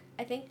cook,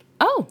 I think.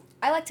 Oh.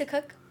 I like to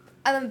cook.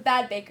 I'm a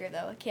bad baker,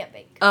 though. I can't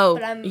bake. Oh.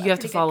 But I'm You a have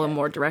to pretty good follow cook.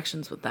 more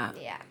directions with that.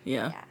 Yeah.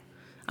 Yeah.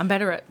 I'm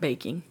better at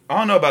baking. I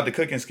don't know about the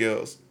cooking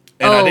skills.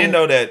 And Oh. I didn't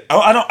know that.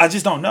 I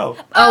just don't know.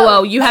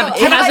 Oh, you haven't. It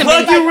Can I hasn't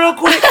plug been. you real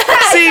quick?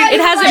 See, It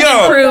hasn't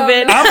yo, been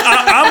proven.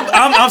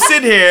 I'm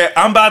sitting here.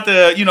 I'm about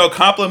to,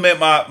 compliment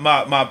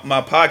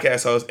my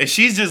podcast host, and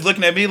she's just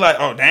looking at me like,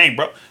 "Oh, dang,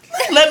 bro,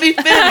 let me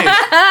finish."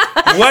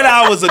 What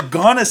I was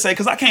gonna say,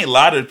 because I can't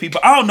lie to the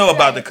people. I don't know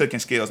about the cooking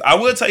skills. I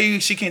will tell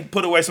you, she can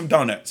put away some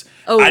donuts.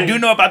 Oh. I do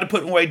know about the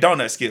putting away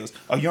donut skills.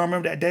 Oh, you don't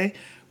remember that day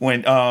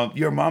when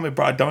your mom had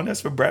brought donuts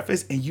for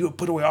breakfast, and you would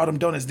put away all them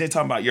donuts? Then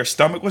talking about your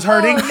stomach was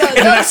hurting, no, and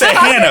then I those said,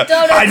 chocolate "Hannah,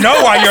 donuts I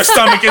know why your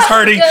stomach is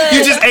hurting. Good.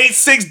 You just ate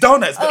 6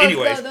 donuts." But Oh,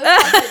 anyways. no, those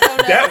chocolate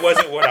donuts. That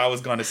wasn't what I was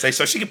gonna say.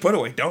 So she can put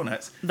away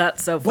donuts.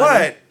 That's so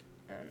funny.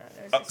 But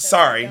Those are so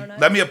sorry, donuts.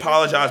 let me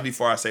apologize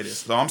before I say this.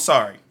 So I'm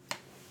sorry.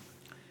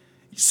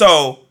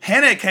 So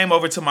Hannah came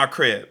over to my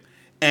crib,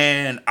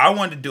 and I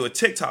wanted to do a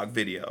TikTok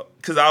video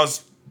because I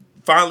was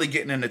finally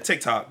getting into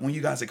TikTok when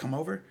you guys had come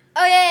over.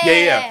 Oh,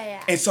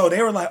 yeah. And so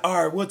they were like,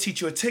 "All right, we'll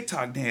teach you a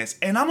TikTok dance."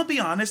 And I'm gonna be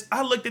honest,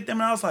 I looked at them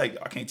and I was like,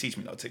 "I can't teach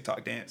me no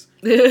TikTok dance."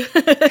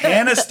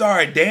 Hannah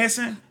started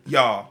dancing,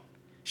 y'all.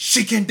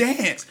 She can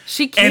dance.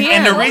 She can.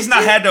 And the reason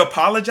I had to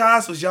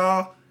apologize was,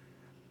 y'all,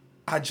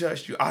 I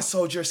judged you. I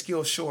sold your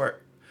skills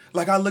short.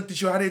 Like, I looked at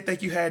you, I didn't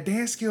think you had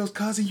dance skills,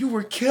 cousin. You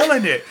were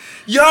killing it.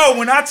 Yo,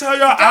 when I tell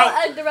y'all,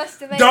 Don't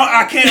underestimate.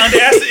 I can't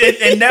underestimate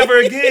it, and never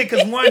again.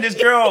 Because one, this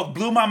girl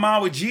blew my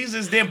mind with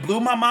Jesus, then blew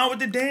my mind with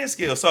the dance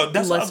skills. So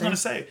that's what I was gonna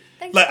say.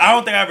 Thanks, Like, man. I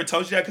don't think I ever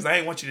told you that because I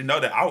didn't want you to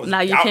know that I was. Now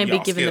you out can't be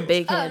y'all giving the skills.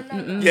 big Oh,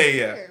 head. no.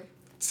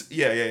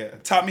 Yeah.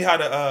 Taught me how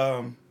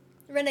to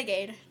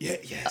Renegade.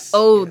 yes.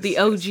 Oh, yes, the yes.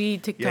 OG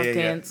TikTok Yeah.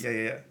 dance.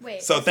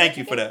 Wait. So was thank it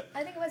you for Renegade? that.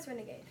 I think it was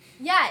Renegade.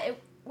 Yeah.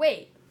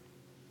 Wait.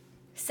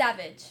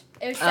 Savage.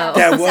 It was Oh. Savage.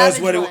 That was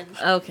Savage what it one.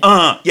 Okay.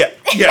 Yeah.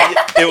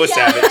 It was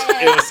Yeah, savage.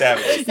 yeah. It was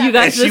savage. It was You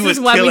guys, And she this was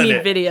is why we killing need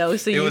it. video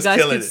so you was guys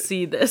killing can it.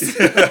 see this.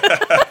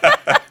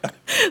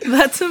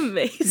 That's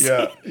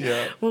amazing.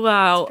 Yeah.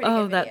 Wow. pretty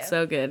Oh, good that's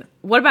video. so good.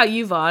 What about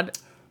you, Vaude?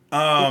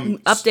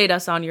 Update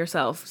us on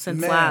yourself since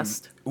Man,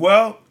 last.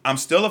 Well, I'm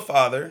still a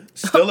father,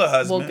 still a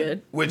husband,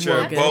 good. which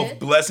Well, are good. both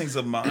blessings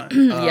of mine.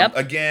 Yep.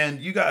 Again,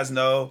 you guys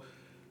know,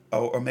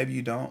 or maybe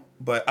you don't,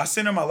 but I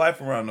center my life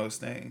around those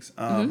things.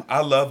 I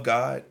love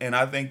God, and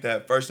I think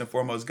that first and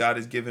foremost, God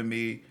has given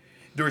me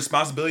the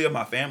responsibility of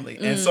my family.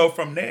 And so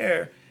from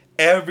there,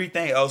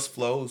 everything else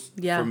flows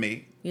Yeah. for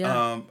me.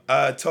 Yeah.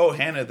 I told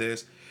Hannah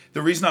this.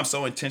 The reason I'm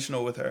so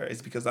intentional with her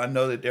is because I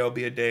know that there will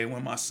be a day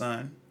when my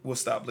son will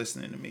stop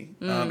listening to me.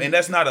 And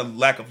that's not a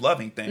lack of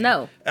loving thing.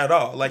 No. At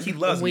all. Like, he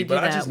loves me, We do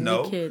but that. I just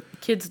know.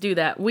 Kids do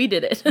that. We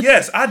did it.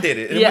 Yes, I did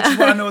it. And Yeah. which is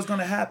why I know it's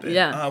going to happen.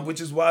 Yeah.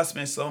 Which is why I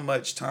spend so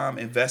much time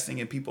investing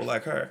in people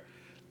like her.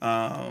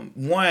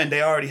 One,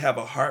 they already have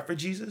a heart for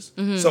Jesus.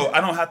 So I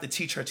don't have to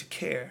teach her to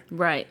care.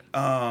 Right.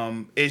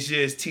 It's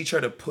just teach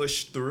her to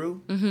push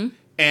through.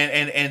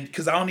 And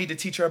because I don't need to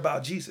teach her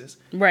about Jesus.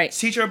 Right.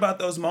 Teach her about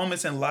those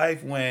moments in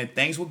life when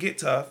things will get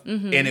tough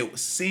and it will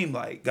seem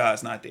like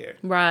God's not there.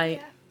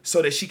 Right.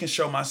 So that she can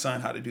show my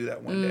son how to do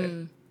that one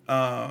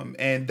day.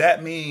 And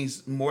that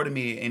means more to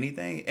me than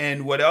anything.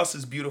 And what else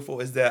is beautiful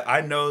is that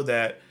I know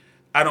that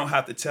I don't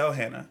have to tell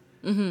Hannah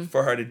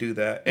for her to do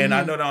that. And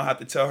I know that I don't have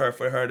to tell her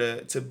for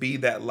her to be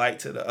that light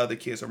to the other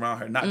kids around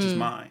her, not just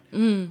mine.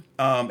 And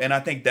I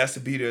think that's the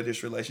beauty of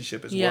this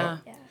relationship as Yeah.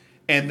 well. Yeah.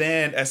 And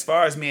then as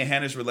far as me and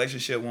Hannah's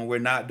relationship, when we're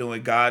not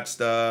doing God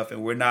stuff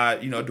and we're not,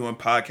 doing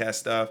podcast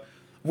stuff,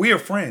 we are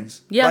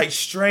friends. Yeah. Like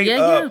straight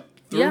Yeah, up, yeah.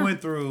 through Yeah. and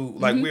through,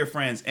 like we're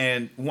friends.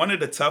 And one of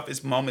the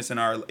toughest moments in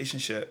our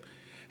relationship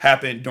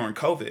happened during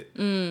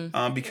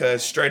COVID.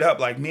 Because straight up,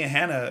 like me and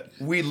Hannah,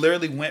 we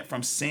literally went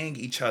from seeing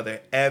each other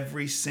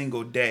every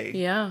single day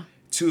Yeah.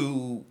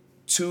 to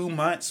 2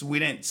 months. We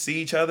didn't see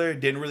each other,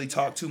 didn't really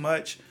talk too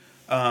much.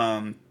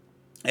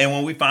 And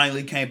when we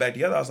finally came back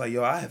together, I was like,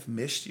 yo, I have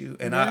missed you.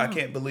 And I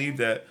can't believe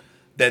that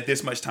that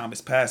this much time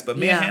has passed. But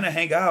me Yeah. and Hannah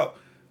hang out.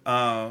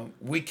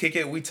 We kick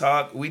it, we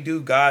talk, we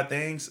do God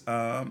things.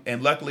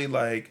 And luckily,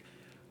 like,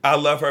 I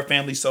love her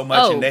family so much,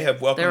 Oh, and they have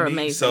they're welcomed me.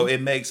 amazing. So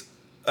it makes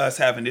us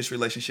having this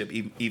relationship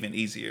even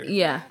easier.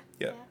 Yeah.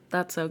 Yeah.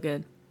 That's so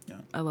good. Yeah.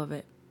 I love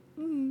it.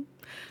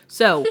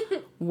 So,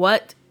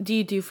 what do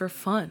you do for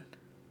fun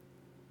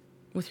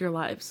with your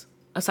lives?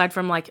 Aside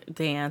from, like,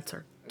 dance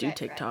or do Right,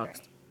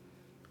 TikToks.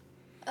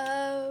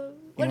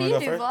 What do wanna you go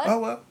do, first? Vaughn? Oh,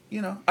 well,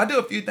 you know, I do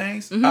a few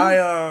things.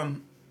 Mm-hmm.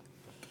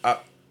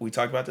 We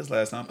talked about this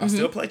last time. I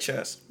still play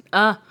chess.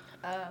 On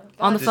the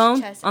Vaughn's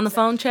phone? chess On the obsessed.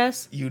 phone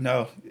chess? You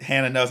know,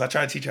 Hannah knows. I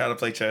try to teach her how to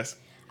play chess.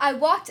 I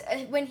walked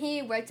when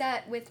he worked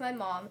with my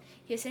mom.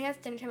 He was sitting at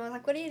the dinner table. I was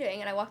like, "What are you doing?"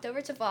 And I walked over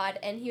to Vaughn,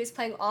 and he was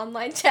playing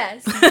online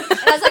chess. And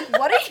I was like,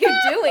 "What are you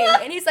doing?"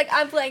 And he's like,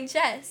 "I'm playing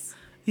chess."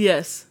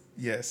 Yes.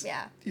 Yes.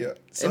 Yeah. Yeah.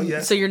 So, And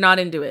yeah. So you're not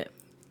into it.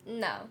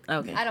 No.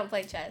 Okay. I don't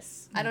play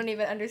chess. I don't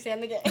even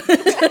understand the game.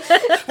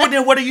 Well,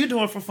 then what are you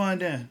doing for fun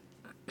then?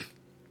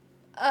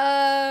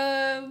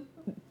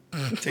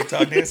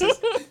 TikTok dances?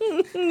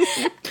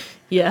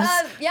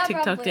 Yes. Yeah,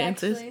 TikTok probably,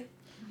 dances.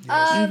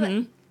 Actually.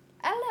 Mm-hmm.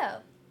 I don't know.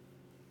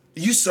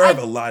 You serve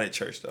a lot at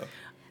church, though.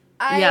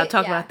 Yeah,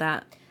 talk about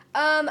that.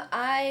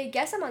 I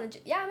guess I'm on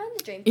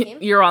the dream team.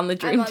 You're on the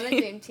dream I'm team. on the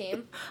dream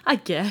team. I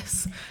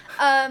guess.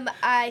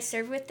 I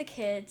serve with the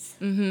kids.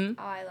 Mm-hmm.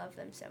 Oh, I love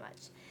them so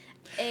much.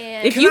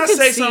 And If Can you I could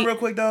say see- something real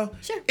quick, though?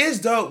 Sure. It's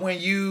dope when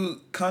you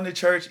come to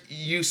church,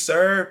 you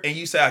serve, and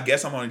you say, I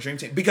guess I'm on the dream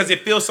team. Because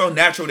it feels so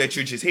natural that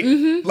you're just here.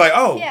 Mm-hmm. Like,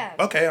 oh, Yeah.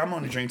 okay, I'm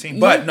on the dream team.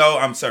 But no,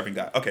 I'm serving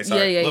God. Okay,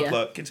 sorry. Yeah, Look, yeah.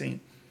 look, continue.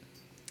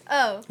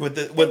 oh, With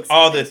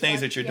all the thanks,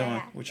 things Lord. that you're doing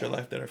Yeah, with your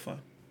life that are fun.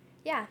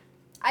 yeah.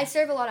 I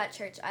serve a lot at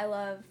church. I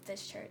love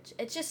this church.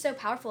 It's just so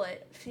powerful.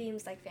 It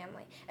seems like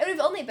family. And we've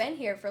only been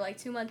here for like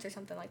 2 months or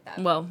something like that.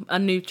 Well, a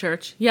new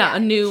church. Yeah, a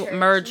new church,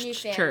 merged new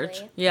family.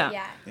 church. Yeah.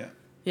 Yeah. Yeah.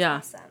 Yeah.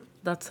 Awesome.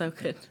 That's so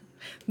good.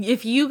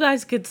 If you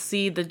guys could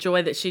see the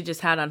joy that she just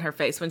had on her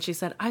face when she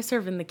said, "I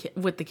serve in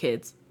with the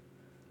kids,"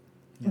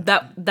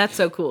 that's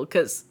so cool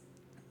because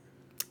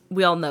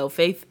we all know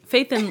faith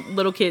and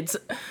little kids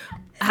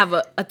have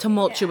a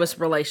tumultuous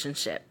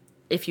relationship,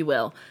 if you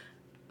will.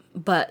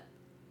 But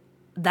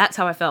that's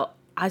how I felt.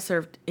 I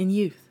served in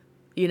youth,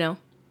 you know,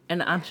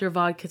 and I'm sure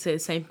Vaughn could say the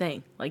same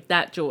thing, like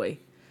that joy.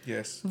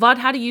 Yes. Vaughn,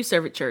 how do you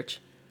serve at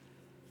church?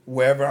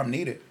 Wherever I'm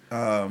needed.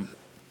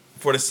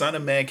 For the Son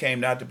of Man came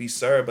not to be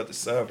served, but to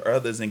serve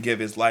others and give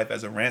his life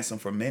as a ransom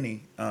for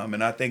many.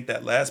 And I think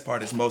that last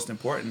part is most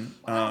important.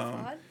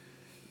 God.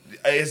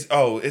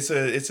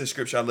 It's a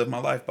scripture I live my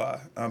life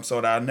by,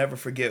 so that I'll never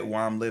forget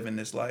why I'm living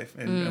this life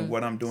and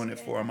what I'm doing it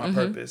for, and my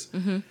purpose.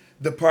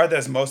 The part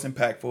that's most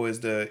impactful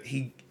is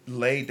he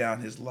laid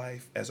down his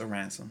life as a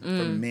ransom for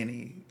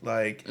many.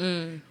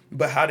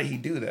 But how did he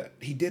do that?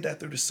 He did that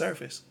through the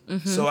service.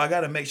 So I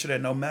got to make sure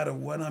that no matter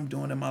what I'm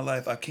doing in my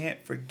life, I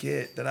can't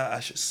forget that I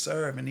should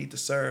serve and need to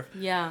serve.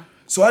 Yeah.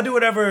 So I do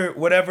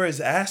whatever is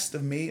asked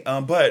of me,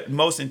 but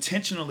most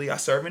intentionally, I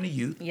serve in the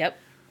youth. Yep.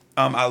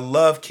 I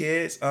love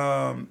kids.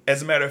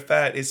 As a matter of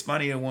fact, it's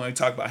funny when we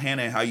talk about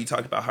Hannah and how you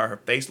talked about how her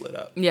face lit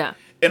up. Yeah.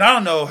 And I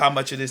don't know how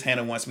much of this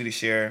Hannah wants me to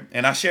share.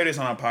 And I share this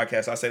on our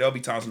podcast. I say there'll be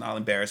times when I'll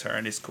embarrass her,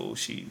 and it's cool.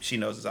 She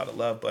knows it's out of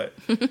love. But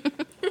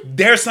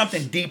there's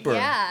something deeper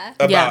Yeah.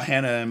 about Yeah.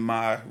 Hannah and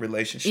my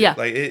relationship. Yeah.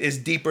 Like, it's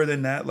deeper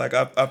than that. Like,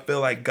 I feel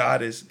like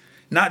God is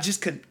not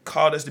just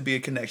called us to be a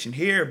connection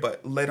here,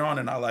 but later on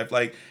in our life.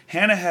 Like,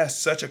 Hannah has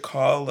such a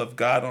call of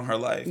God on her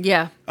life.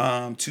 Yeah.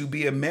 To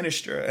be a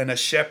minister and a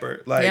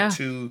shepherd, like Yeah.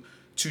 to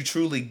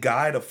truly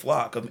guide a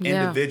flock of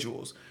Yeah.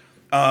 individuals.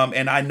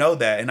 And I know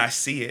that and I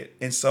see it.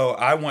 And so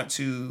I want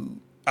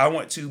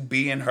to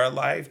be in her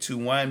life to,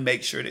 one,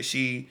 make sure that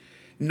she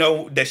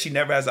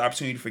never has the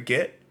opportunity to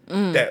forget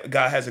that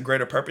God has a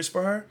greater purpose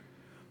for her.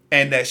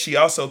 And that she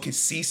also can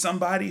see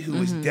somebody who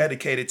is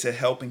dedicated to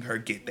helping her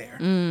get there.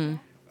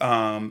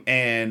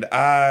 And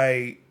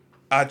I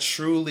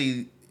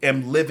truly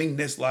am living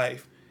this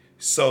life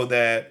so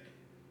that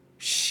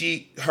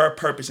her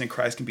purpose in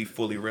Christ can be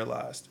fully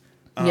realized.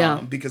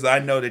 Because I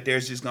know that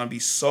there's just going to be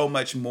so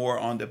much more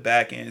on the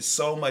back end,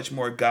 so much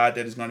more God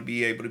that is going to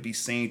be able to be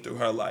seen through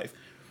her life.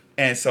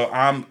 And so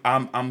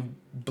I'm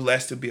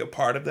blessed to be a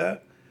part of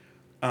that.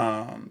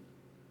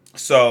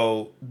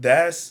 So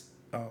that's,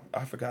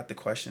 I forgot the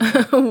question.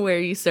 Where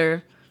you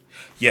serve.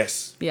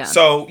 Yes. Yeah.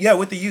 So yeah,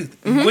 with the youth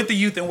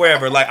and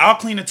wherever, like I'll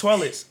clean the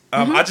toilets.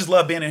 I just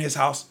love being in his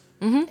house.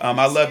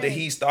 I love that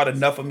he's thought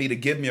enough of me to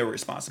give me a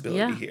responsibility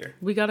Yeah. here.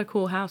 We got a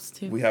cool house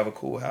too. We have a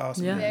cool house.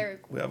 Yeah. man. Very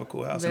cool. We have a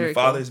cool house. Very And the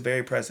Father cool. is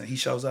very present. He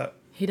shows up.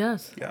 He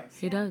does. Yeah.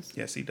 He does.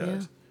 Yes, he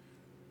does.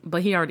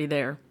 But he already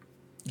there.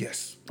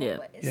 Yes. Yeah.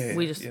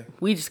 Always. Yeah.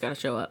 We just gotta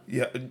show up.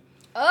 Yeah.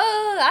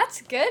 Oh,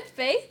 that's good,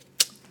 Faith.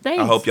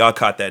 Thanks. I hope y'all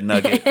caught that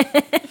nugget.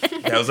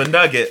 That was a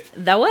nugget.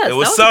 That was It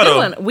was a subtle.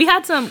 good one. We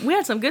had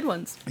some good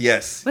ones.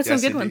 Yes. What's some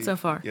Yes, good ones indeed. so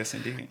far? Yes,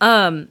 indeed.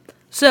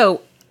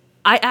 So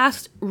I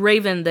asked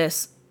Raven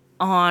this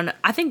on,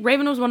 I think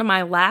Raven was one of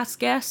my last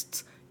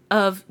guests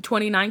of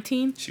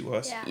 2019. She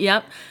was.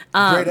 Yeah.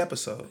 Yep. Great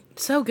episode.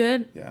 So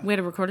good. Yeah. We had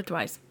to record it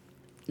twice.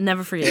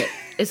 Never forget it.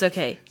 It's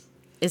okay.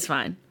 It's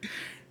fine.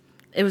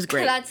 It was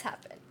great. That's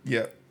happened.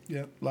 Yep.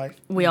 Life.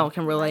 We all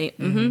can relate.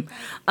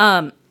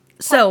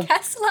 So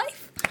Podcast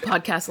life.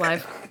 podcast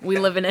life, we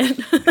live in it.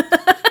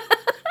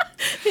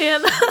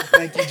 And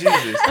Thank you,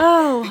 Jesus.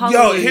 oh, Yo,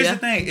 hallelujah. here's the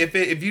thing: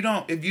 if you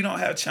don't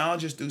have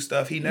challenges through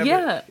stuff, he never.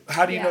 Yeah.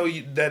 How do you Yeah.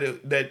 know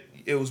that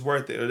it was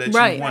worth it or that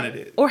Right. you wanted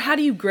it? Or how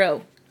do you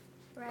grow?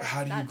 Right.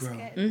 How do you That's grow?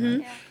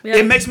 Good. Yeah.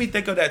 It makes me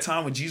think of that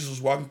time when Jesus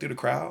was walking through the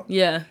crowd.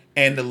 Yeah.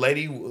 And the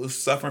lady was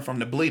suffering from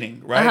the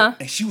bleeding, right? Uh-huh.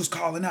 And she was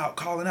calling out,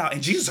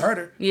 and Jesus heard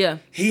her. Yeah.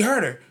 He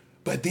heard her,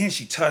 but then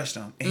she touched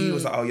him, and he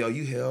was like, "Oh, yo,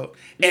 you healed."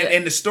 And Yeah.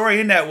 and the story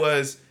in that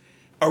was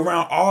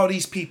around all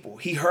these people.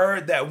 He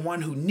heard that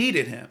one who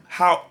needed him.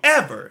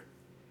 However,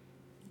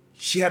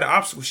 she had an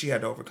obstacle she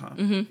had to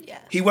overcome. Yeah.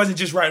 He wasn't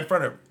just right in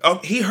front of her. Oh,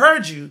 he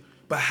heard you,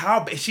 but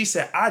how? She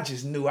said, "I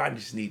just knew I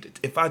just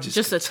needed if I just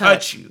Just a could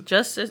touch touch.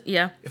 you,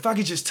 Yeah. if I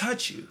could just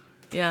touch you."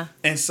 Yeah.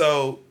 And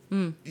so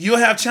you'll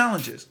have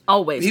challenges.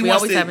 Always. We wants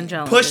always to having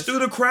challenges. Push through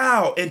the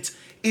crowd. And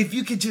if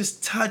you could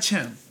just touch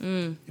him,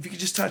 if you could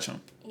just touch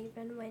him,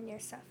 Even when you're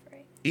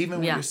suffering. even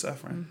when Yeah. you're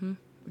suffering.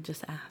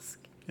 Just ask.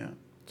 Yeah.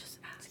 Just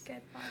It's ask. a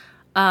good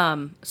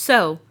one.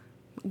 So,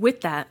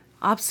 with that,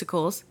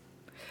 obstacles,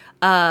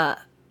 I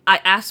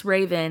asked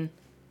Raven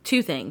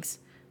 2 things.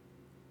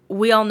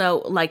 We all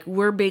know, like,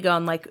 we're big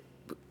on, like,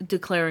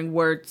 declaring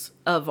words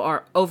of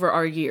over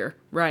our year,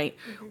 right?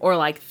 Or,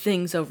 like,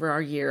 things over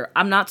our year.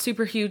 I'm not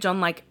super huge on,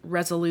 like,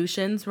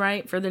 resolutions,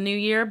 right, for the new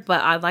year,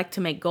 but I like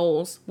to make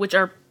goals, which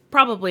are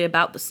probably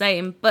about the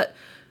same, but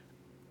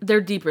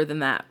they're deeper than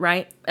that,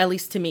 right? At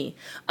least to me.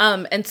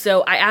 And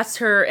so I asked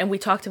her, and we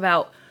talked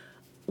about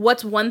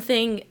what's one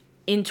thing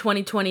in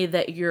 2020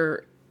 that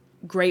you're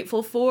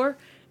grateful for,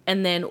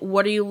 and then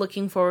what are you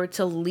looking forward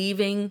to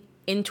leaving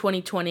in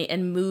 2020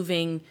 and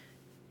moving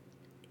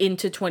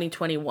into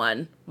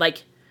 2021,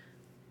 like,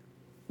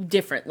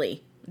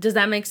 differently. Does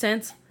that make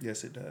sense?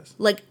 Yes, it does.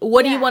 Like,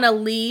 what do you Yeah. want to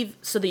leave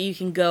so that you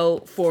can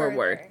go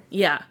forward? Further.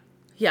 Yeah.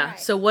 Right.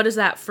 So what is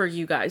that for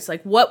you guys?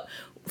 Like, what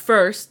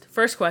first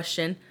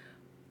question,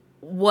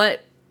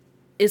 what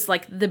is,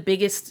 like, the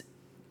biggest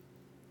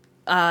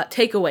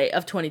takeaway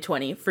of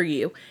 2020 for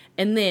you?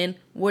 And then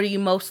what are you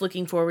most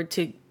looking forward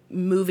to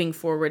moving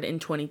forward in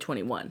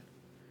 2021?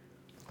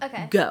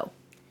 Okay. Go.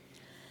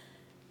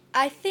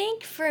 I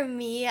think for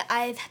me,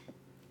 I've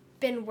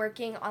been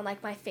working on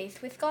like my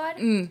faith with God.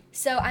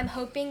 So I'm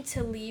hoping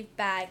to leave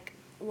back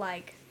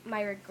like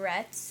my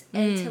regrets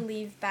and to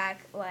leave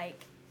back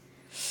like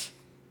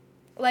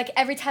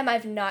every time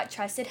I've not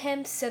trusted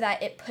him, so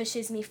that it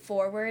pushes me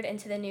forward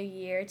into the new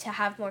year to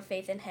have more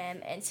faith in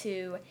him and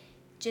to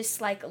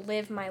just like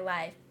live my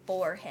life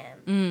for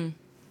him.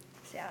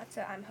 So yeah, that's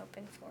what I'm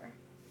hoping for.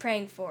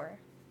 Praying for.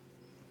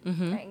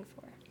 Praying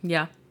for.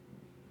 Yeah.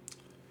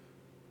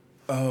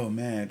 Oh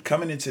man,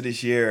 coming into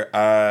this year,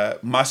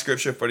 my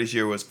scripture for this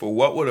year was, "For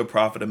what would it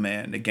profit a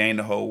man to gain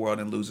the whole world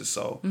and lose his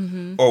soul?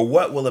 Or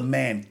what will a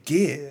man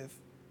give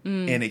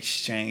in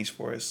exchange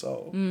for his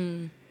soul?"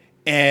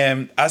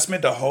 And I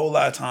spent a whole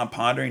lot of time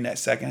pondering that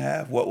second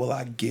half. What will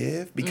I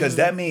give? Because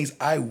that means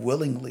I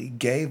willingly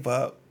gave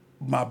up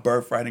my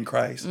birthright in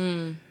Christ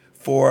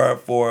for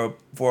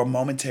a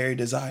momentary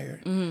desire.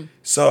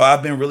 So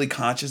I've been really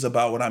conscious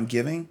about what I'm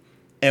giving.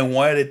 And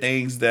one of the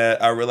things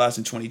that I realized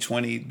in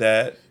 2020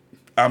 that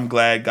I'm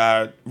glad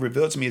God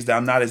revealed to me is that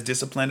I'm not as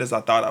disciplined as I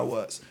thought I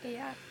was.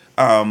 Yeah.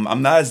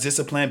 I'm not as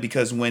disciplined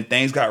because when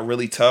things got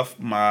really tough,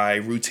 my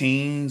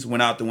routines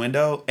went out the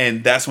window,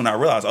 and that's when I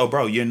realized, oh,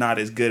 bro, you're not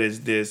as good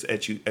as this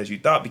as you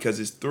thought, because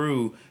it's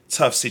through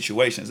tough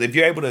situations. If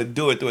you're able to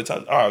do it through a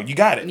tough, oh, you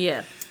got it.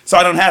 Yeah. So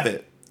I don't have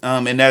it,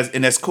 and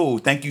that's cool.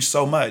 Thank you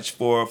so much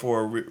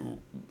for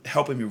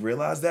helping me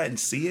realize that and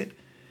see it,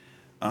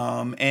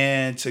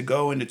 and to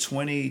go into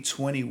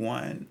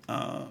 2021.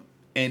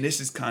 And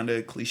this is kind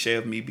of cliche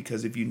of me,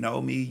 because if you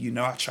know me, you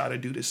know I try to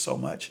do this so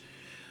much.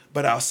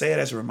 But I'll say it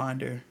as a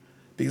reminder,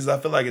 because I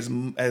feel like as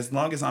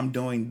long as I'm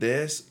doing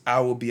this, I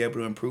will be able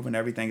to improve in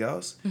everything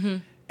else.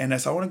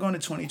 And so I want to go into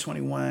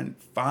 2021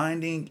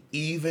 finding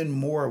even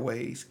more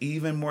ways,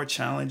 even more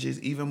challenges,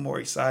 even more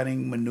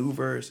exciting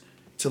maneuvers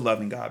to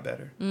loving God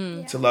better,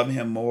 to loving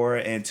him more,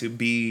 and to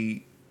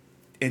be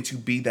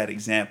that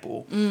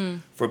example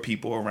for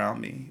people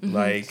around me.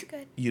 Like,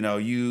 good. you know,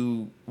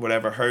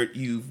 whatever hurt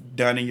you've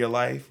done in your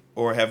life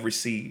or have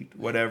received,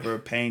 whatever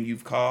pain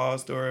you've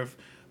caused or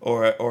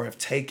have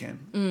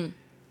taken,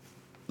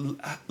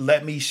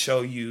 let me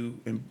show you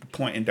and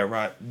point and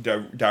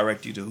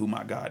direct you to who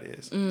my God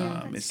is.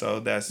 And so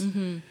that's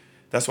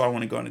why I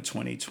want to go into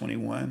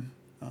 2021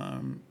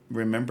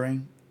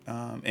 remembering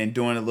and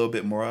doing a little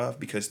bit more of,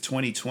 because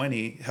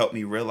 2020 helped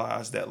me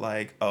realize that,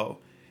 like, oh,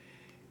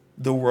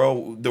 the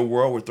world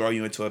would throw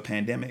you into a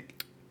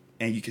pandemic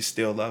and you can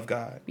still love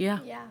God. Yeah.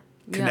 Yeah.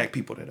 Connect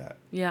people to that.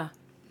 Yeah.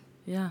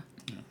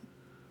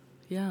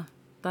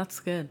 That's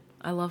good.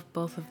 I love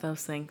both of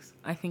those things.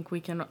 I think we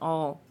can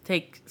all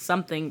take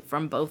something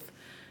from both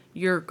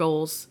your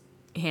goals,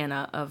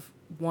 Hannah, of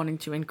wanting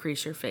to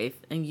increase your faith,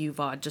 and you,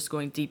 Vaughn, just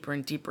going deeper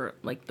and deeper.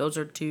 Like, those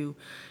are two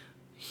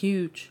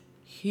huge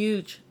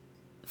huge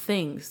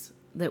things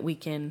that we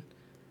can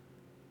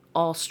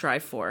all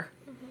strive for.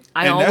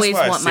 I And that's always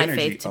why want my synergy-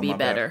 faith to oh, be my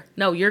bad. better.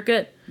 No, you're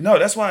good. No,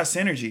 that's why it's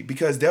synergy,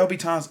 because there'll be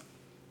times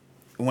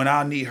when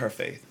I'll need her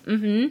faith.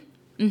 And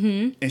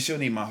she'll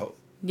need my hope.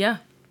 Yeah.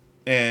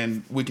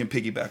 And we can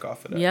piggyback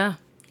off of that. Yeah.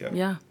 Yeah.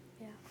 Yeah.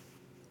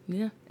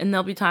 Yeah. And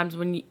there'll be times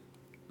when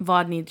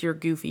Vaude needs your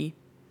goofy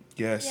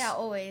Yes. Yeah,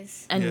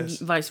 always. and Yes.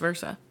 vice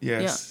versa.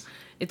 Yes. Yeah.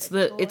 It's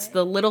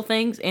the little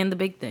things and the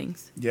big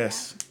things,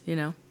 Yes.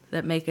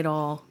 that make it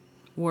all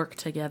work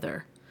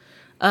together.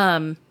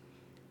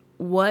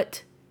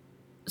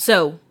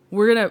 So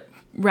we're going to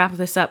wrap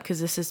this up because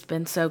this has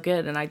been so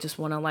good. And I just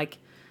want to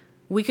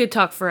we could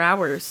talk for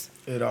hours.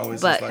 It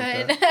always But- is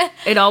like that.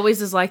 It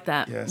always is like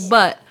that. Yes.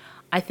 But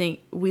I think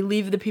we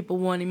leave the people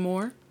wanting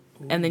more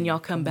and then y'all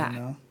come back.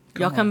 now.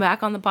 Y'all come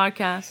back on the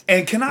podcast.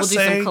 And can I We'll do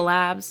say, some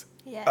collabs.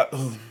 Yes.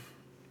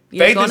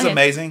 Yeah, faith go is ahead.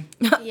 amazing.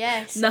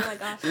 Yes. No. Oh my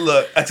gosh.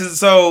 Look,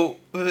 so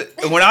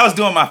when I was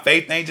doing my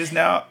faith thing just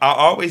now, I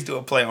always do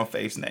a play on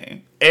Faith's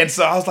name. And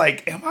so I was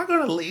like, am I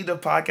going to lead the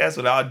podcast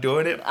without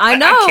doing it? I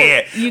know. I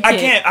can't. You I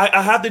can't. can't.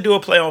 I have to do a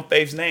play on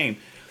Faith's name.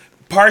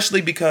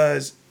 Partially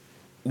because,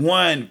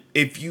 one,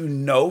 if you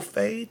know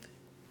Faith,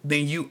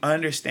 then you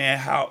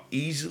understand how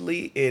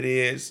easily it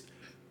is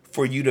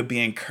for you to be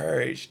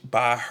encouraged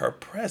by her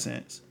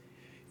presence,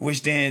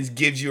 which then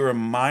gives you a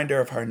reminder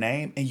of her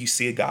name and you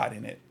see a God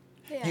in it.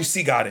 Yeah. You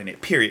see God in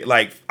it, period.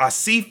 Like, I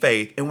see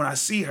Faith, and when I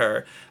see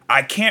her,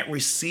 I can't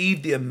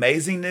receive the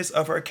amazingness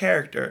of her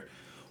character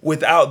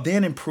without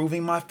then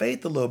improving my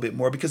faith a little bit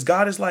more, because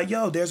God is like,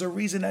 yo, there's a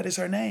reason that is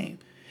her name.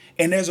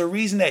 And there's a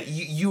reason that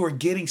you are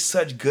getting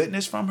such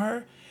goodness from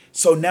her.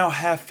 So now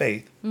have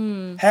faith.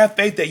 Have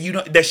faith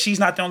that that she's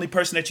not the only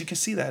person that you can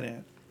see that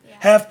in. Yeah.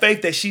 Have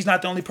faith that she's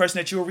not the only person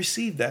that you'll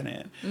receive that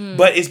in.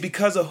 But it's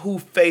because of who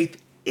Faith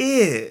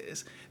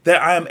is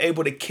that I am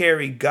able to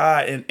carry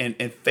God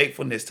and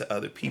faithfulness to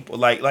other people.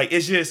 Like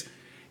it's just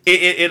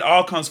it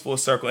all comes full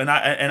circle. And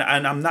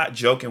I'm not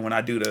joking when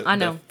I do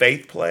the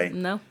faith play.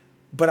 No.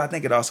 But I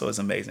think it also is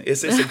amazing.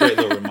 It's a great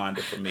little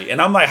reminder for me.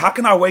 And I'm like, how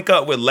can I wake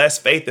up with less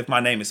faith if my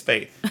name is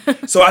Faith?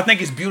 So I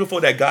think it's beautiful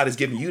that God is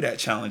giving you that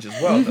challenge as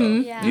well, though.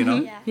 Yeah. You know?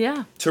 Yeah.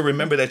 Yeah. To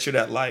remember that you're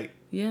that light.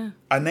 Yeah.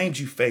 I named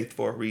you Faith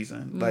for a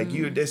reason. Like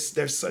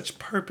there's such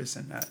purpose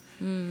in that.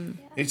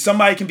 If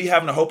somebody can be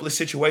having a hopeless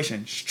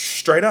situation,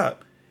 straight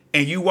up,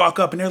 and you walk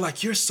up and they're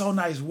like, "You're so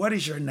nice. What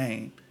is your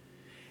name?"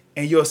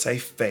 And you'll say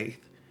Faith,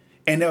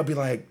 and they'll be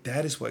like,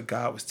 "That is what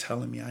God was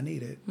telling me I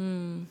needed,"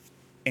 and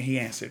He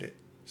answered it.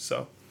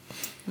 So,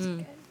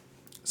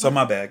 so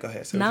my bad. Go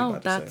ahead. Say what you No,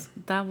 about to say.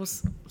 that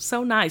was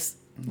so nice.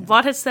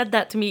 Vaude has said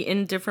that to me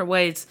in different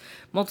ways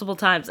multiple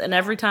times, and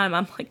every time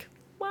I'm like,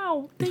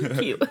 wow,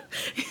 thank you.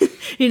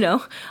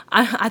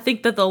 I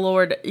think that the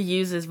Lord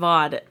uses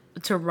Vaude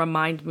to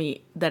remind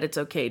me that it's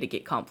okay to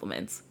get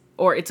compliments,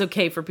 or it's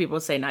okay for people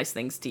to say nice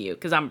things to you,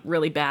 because I'm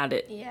really bad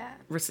at Yeah.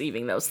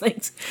 receiving those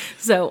things.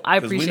 So I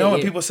Because we appreciate know when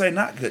you. people say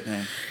not good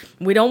name.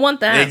 We don't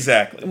want that.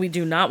 Exactly. We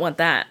do not want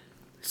that.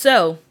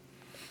 So,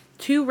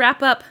 to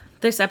wrap up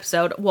this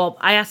episode, well,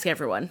 I ask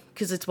everyone,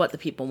 because it's what the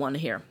people want to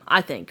hear,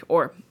 I think,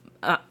 or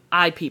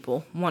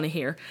people want to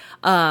hear.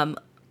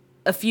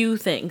 A few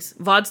things.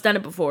 Vaude's done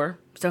it before.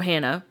 So,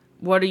 Hannah,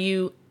 what are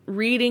you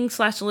reading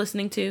 /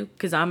 listening to?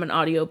 Because I'm an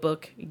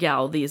audiobook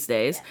gal these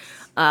days.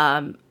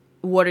 Yes.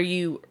 What are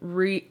you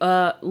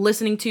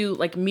listening to,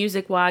 like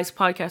music-wise,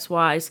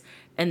 podcast-wise?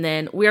 And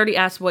then we already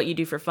asked what you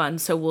do for fun,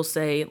 so we'll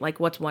say, like,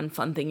 what's one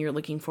fun thing you're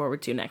looking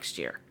forward to next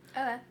year?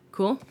 Okay.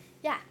 Cool?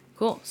 Yeah.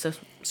 Cool. So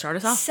start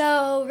us off.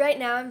 So right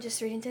now I'm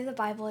just reading through the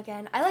Bible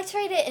again. I like to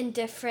read it in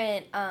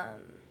different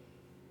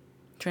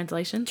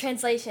Translations?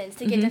 translations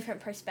to get different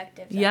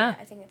perspectives. on Yeah. it.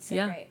 I think it's so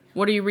great.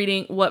 What are you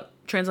reading? What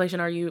translation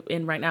are you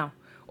in right now?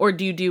 Or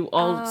do you do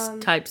all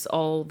types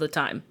all the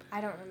time? I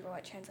don't remember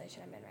what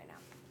translation I'm in right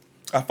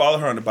now. I follow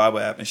her on the Bible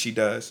app, and she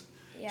does.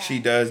 Yeah. She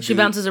does. She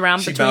bounces around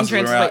between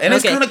translations. and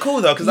it's Okay. kind of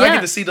cool though, because I Yeah.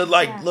 get to see the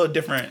little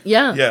different.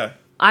 Yeah. Yeah.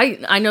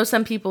 I know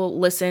some people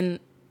listen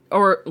 /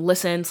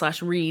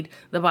 read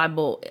the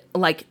Bible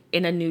like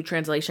in a new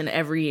translation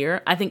every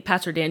year. I think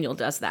Pastor Daniel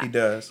does that. He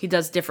does. He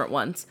does different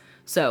ones.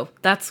 So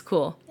that's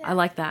cool. I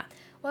like that.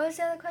 What was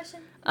the other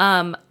question?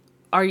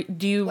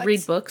 Do you What's-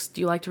 read books?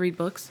 Do you like to read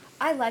books?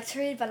 I like to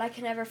read, but I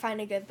can never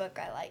find a good book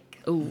I like.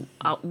 Ooh,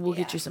 we'll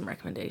get Yeah. you some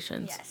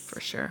recommendations Yes. for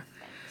sure.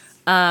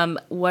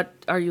 Thanks. What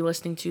are you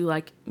listening to,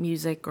 like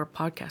music or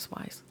podcast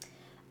wise?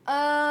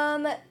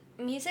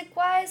 Music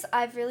wise,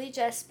 I've really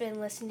just been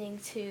listening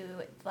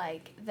to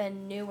like the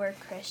newer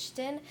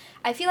Christian.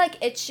 I feel like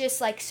it's just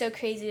like so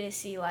crazy to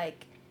see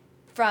like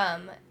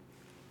from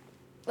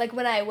like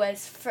when I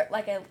was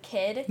like a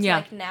kid to Yeah.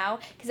 like now,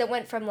 because it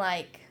went from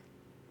like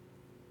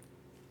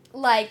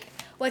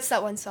what's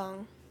that one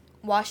song?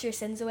 Wash your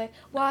sins away.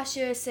 Wash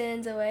your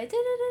sins away.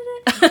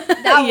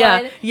 That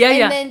Yeah. one. Yeah, and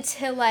yeah. then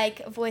to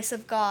like Voice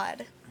of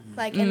God.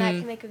 Like and that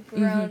can make a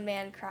grown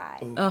man cry.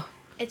 Oh,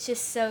 It's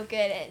just so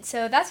good. And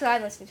so that's what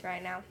I'm listening to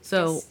right now.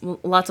 so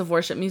lots of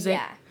worship music.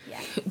 Yeah,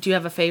 yeah. Do you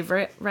have a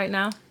favorite right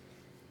now?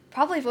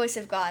 Probably Voice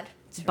of God.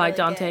 by really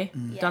Dante.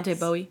 good. Dante Yes.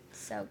 Bowie.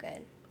 So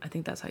good. I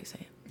think that's how you say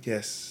it.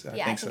 Yes, I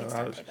Yeah, think I so. think it's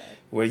Dante Bowie.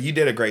 Well, you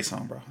did a great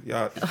song, bro.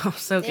 Y'all, Oh,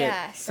 so good.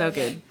 Yeah, so so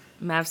good. good.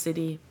 Mav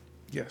City.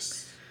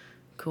 yes.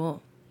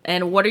 Cool.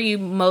 And what are you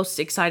most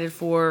excited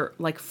for,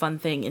 like, fun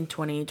thing in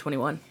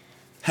 2021?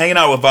 Hanging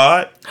out with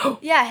Vod.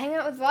 Yeah, hang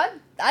out with Vod.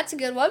 That's a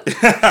good one.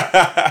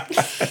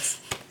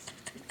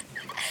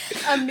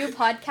 New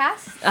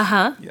podcast.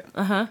 Uh-huh.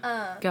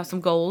 Yeah. Got some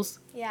goals.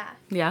 Yeah.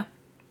 Yeah.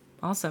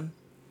 Awesome.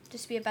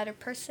 Just be a better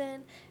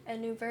person, a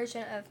new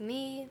version of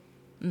me,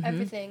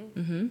 everything.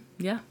 Mm-hmm.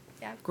 Yeah.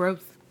 Yeah.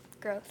 Growth.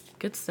 Growth.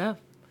 Good stuff.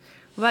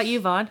 What about you,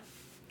 Vaughn?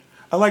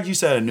 I like you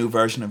said, a new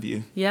version of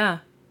you. Yeah.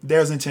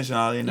 There's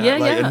intentionality in that. Yeah,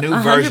 like yeah, a new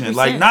 100%. version.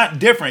 Like not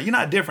different. You're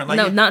not different. Like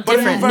No, not but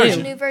different, A new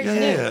version. new. New version.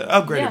 Yeah, yeah.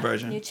 Upgraded Yeah.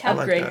 version. New I chapter.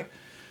 like Upgrade. that.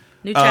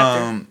 New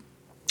chapter.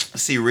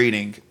 See,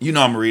 reading. You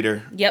know I'm a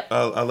reader. Yep.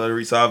 I love to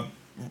read. So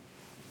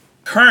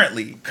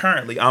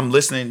currently, I'm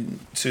listening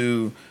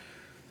to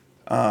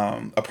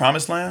A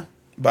Promised Land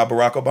by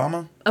Barack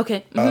Obama.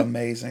 Okay. Mhm.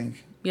 Amazing.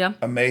 Yeah.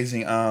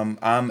 Amazing.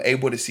 I'm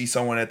able to see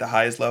someone at the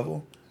highest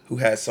level who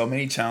has so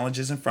many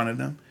challenges in front of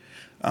them.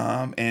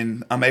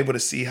 And I'm able to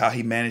see how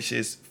he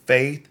manages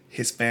faith,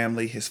 his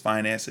family, his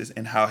finances,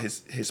 and how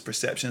his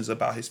perceptions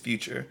about his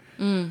future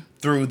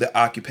through the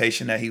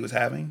occupation that he was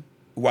having,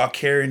 while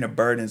carrying the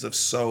burdens of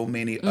so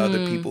many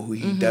other people who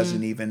he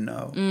doesn't even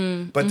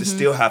know, but to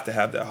still have to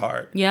have that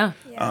heart. Yeah.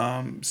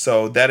 Yeah.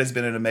 So that has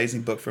been an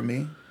amazing book for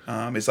me.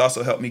 It's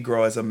also helped me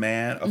grow as a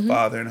man, a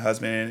father, and a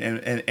husband,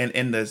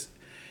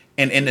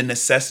 and in the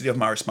necessity of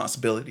my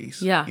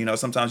responsibilities. Yeah. You know,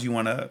 sometimes you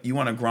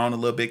wanna groan a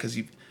little bit because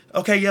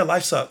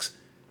life sucks.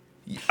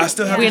 I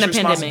still have We're these in a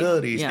pandemic.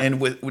 responsibilities, Yeah.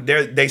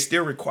 and they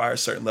still require a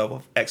certain level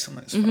of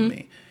excellence from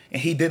me.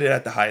 And he did it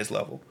at the highest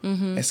level,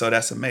 and so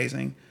that's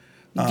amazing.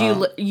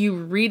 Do you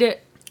read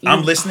it?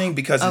 I'm listening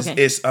because Okay.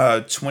 it's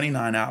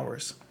 29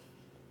 hours.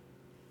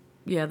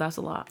 Yeah, that's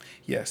a lot.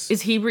 Yes.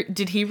 Is he?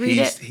 Did he read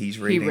it? He's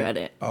reading. He read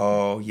it.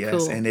 Oh yes,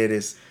 Cool. and it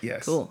is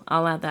yes. Cool.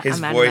 I'll add that. His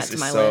I'm adding voice that to is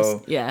my so-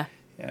 list. Yeah.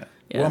 Yeah.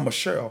 Yeah. Well,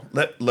 Michelle,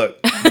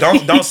 look.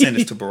 Don't send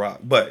this to Barack,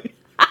 but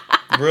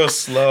real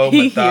slow,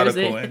 He hears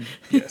methodical, it. and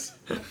yes.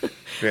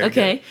 Very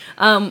Okay.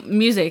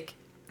 Music.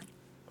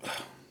 good.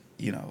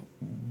 You know,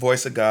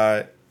 voice of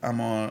God. I'm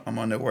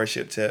on the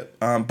worship tip.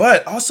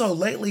 But also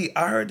lately,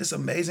 I heard this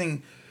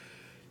amazing.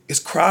 It's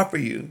 "Cry for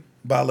You"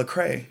 by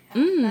Lecrae.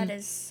 That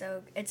is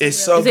so. It's really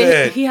so Is it-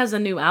 good. he has a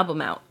new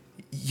album out.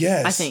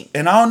 Yes. I think.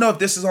 And I don't know if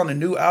this is on the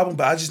new album,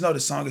 but I just know the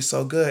song is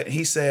so good.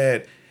 He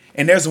said,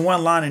 and there's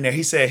one line in there.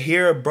 He said,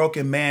 "Hear a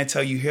broken man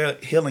tell you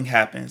healing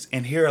happens,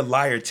 and hear a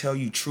liar tell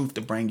you truth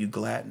to bring you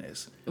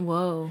gladness."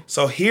 Whoa.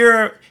 So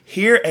hear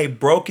a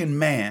broken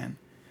man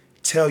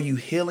tell you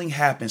healing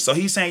happens. So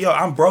he's saying, yo,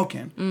 I'm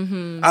broken.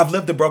 Mm-hmm. I've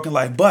lived a broken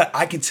life, but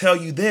I can tell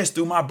you this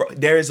through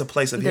there is a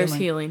place of There's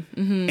healing.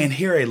 healing. And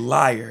hear a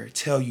liar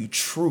tell you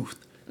truth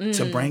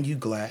to bring you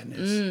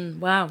gladness.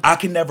 Wow. I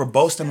can never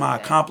boast in my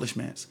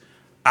accomplishments.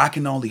 I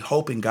can only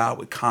hope in God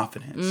with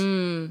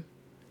confidence.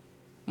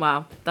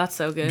 Wow. That's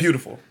so good.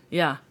 Beautiful.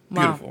 Yeah.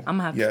 Wow. Beautiful. I'm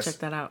gonna have Yes. to check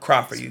that out.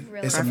 Cry for you.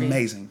 really It's Cry for You.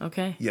 amazing.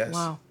 Okay. Yes.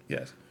 Wow.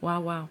 Yes.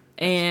 Wow.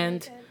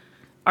 And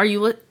are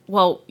you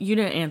well, you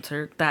didn't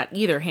answer that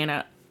either,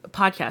 Hannah.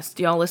 Podcast.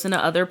 Do y'all listen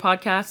to other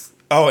podcasts?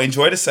 Oh,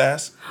 enjoy the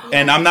sass.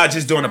 And I'm not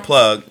just doing a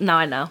plug. No,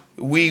 I know.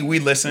 We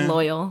listen.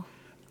 Loyal.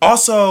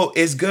 Also,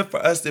 it's good for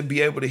us to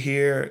be able to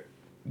hear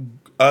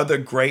other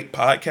great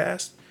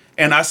podcasts.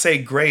 And I say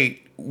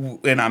great,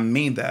 and I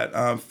mean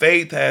that.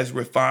 Faith has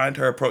refined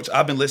her approach.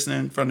 I've been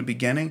listening from the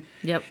beginning.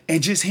 Yep.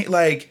 And just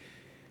like,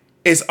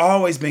 it's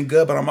always been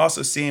good, but I'm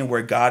also seeing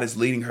where God is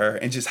leading her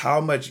and just how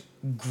much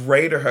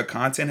greater her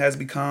content has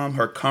become,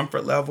 her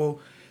comfort level.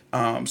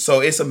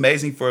 So it's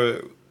amazing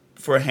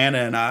for Hannah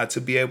and I to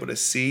be able to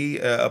see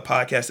a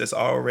podcast that's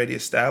already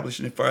established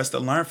and for us to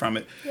learn from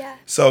it. Yeah.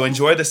 So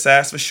enjoy the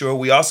sass for sure.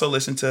 We also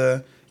listen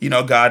to,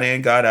 God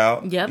In, God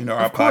Out. Yep. Our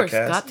of course.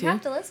 podcast. Got You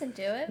have to. to listen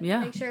to it. Yeah.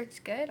 Make sure it's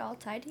good, all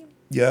tidy.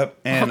 Yep.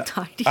 And All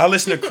tidy. I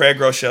listen to Craig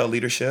Rochelle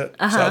Leadership.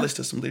 So I Uh-huh. listen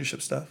to some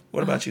leadership stuff.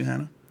 What about you,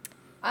 Hannah?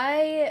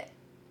 I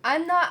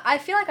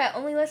feel like I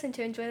only listen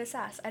to Enjoy the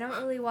Sass. I don't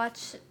really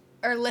watch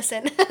or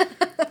listen.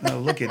 Oh,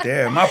 look at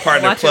there. My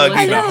partner Watch it, plugged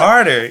listen. even I know.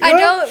 harder. I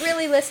don't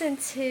really listen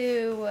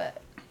to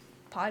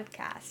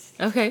podcasts.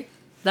 Okay.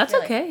 That's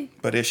Really. okay.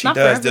 But if she Not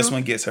for does, this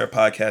everyone. one gets her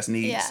podcast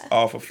needs Yeah.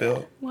 all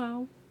fulfilled.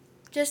 Wow.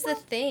 Just the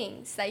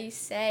things that you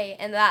say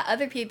and that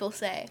other people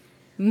say.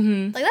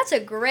 Mm-hmm. Like, that's a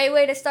great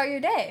way to start your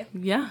day.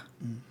 Yeah.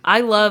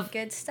 I love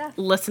Good stuff.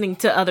 listening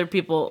to other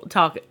people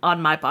talk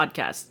on my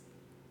podcast.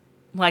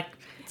 Like,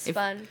 It's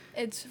fun.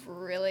 It's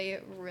really,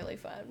 really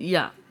fun.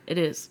 yeah, it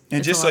is. And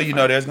It's just a so lot of you fun.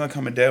 know, there's going to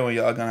come a day when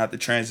y'all going to have to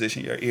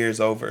transition your ears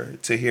over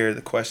to hear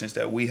the questions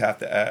that we have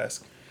to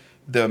ask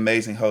the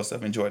amazing host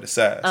of Enjoy the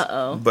Sass.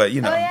 Uh-oh. But, Oh,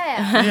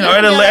 yeah.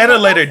 at a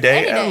later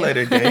date. Any At a day.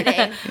 later date.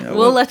 Okay. you know,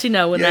 We'll let you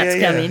know when that's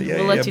coming. yeah,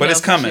 we'll let yeah. you But know. it's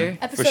for coming. sure.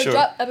 Episode For sure.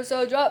 drop,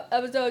 episode drop,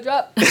 episode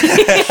drop.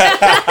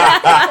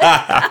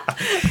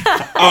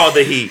 All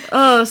the heat.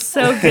 Oh,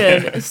 so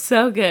good.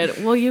 So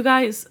good. Well, you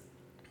guys,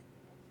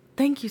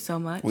 thank you so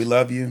much. We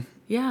love you.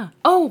 Yeah.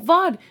 Oh,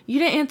 Vaughn, you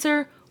didn't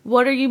answer.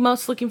 what are you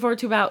most looking forward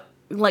to about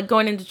like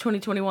going into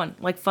 2021?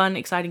 Like fun,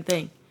 exciting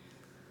thing.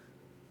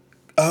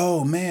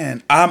 Oh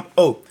man,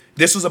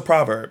 this was a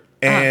proverb,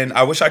 and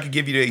I wish I could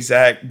give you the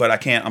exact, but I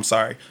can't. I'm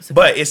sorry,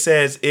 but it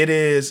says it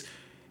is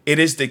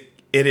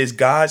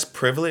God's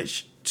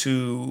privilege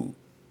to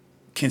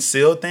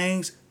conceal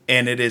things,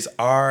 and it is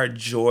our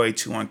joy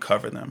to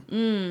uncover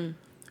them.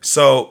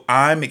 So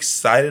I'm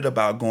excited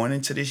about going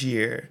into this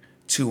year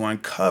to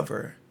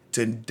uncover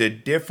the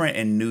different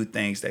and new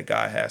things that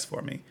God has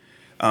for me.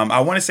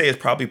 I want to say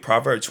it's probably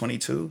Proverbs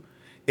 22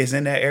 is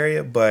in that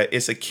area, but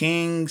it's a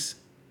king's.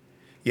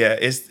 Yeah,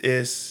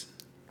 it's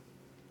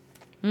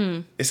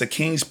a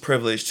king's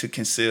privilege to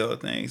conceal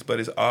things, but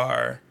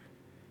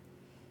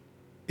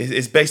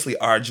it's basically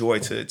our joy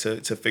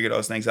to figure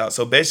those things out.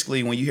 So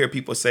basically, when you hear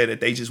people say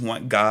that they just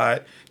want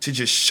God to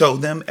just show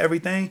them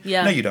everything,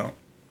 no, you don't.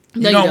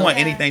 You don't want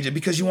anything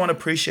because you want to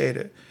appreciate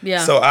it.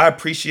 Yeah. So I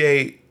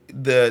appreciate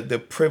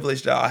the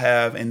privilege that I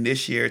have in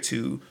this year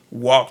to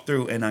walk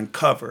through and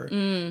uncover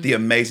the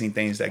amazing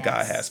things that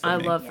God has for me. I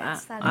love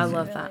that. I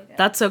love that. Good.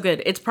 That's so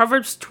good. It's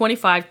Proverbs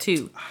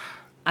 25:2.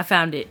 I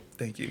found it.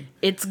 Thank you.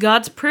 It's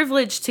God's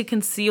privilege to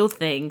conceal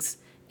things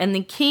and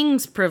the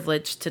king's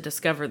privilege to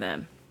discover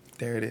them.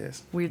 There it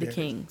is. We're the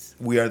kings.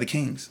 We are the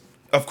kings.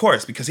 Of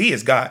course, because he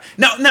is God.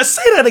 Now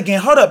say that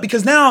again. Hold up,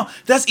 because now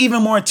that's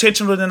even more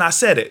intentional than I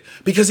said it.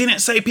 Because he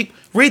didn't say people.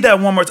 Read that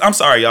one more time. I'm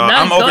sorry, y'all. No,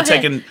 I'm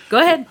overtaking. Go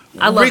ahead.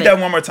 I love it. Read that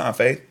one more time,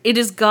 Faith. It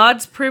is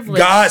God's privilege.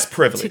 God's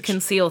privilege to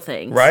conceal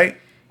things. Right?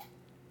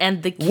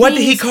 And the king's what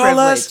did he call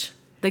privilege, us?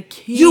 The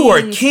king's You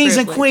are kings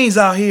and privilege. queens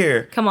out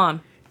here. Come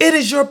on. It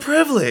is your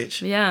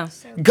privilege. Yeah.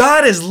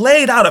 God has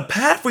laid out a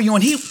path for you,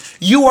 and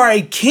you are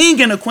a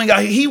king and a queen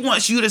out here. He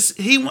wants you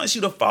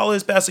to follow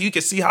his path so you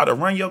can see how to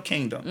run your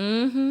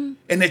kingdom,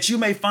 and that you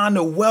may find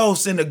the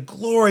wealth and the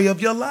glory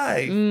of your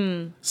life.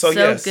 So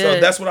yes,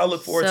 so that's what I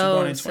look forward to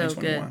going in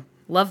 2021. Good.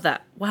 Love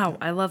that. Wow,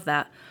 I love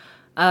that.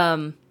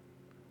 I'm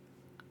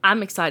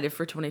excited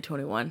for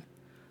 2021. I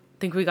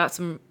think we got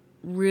some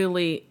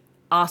really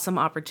awesome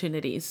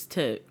opportunities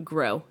to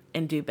grow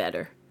and do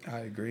better. I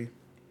agree.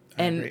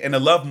 And to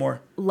love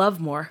more.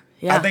 Love more.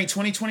 Yeah. I think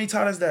 2020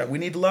 taught us that. We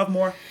need to love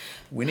more.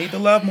 We need to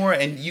love more,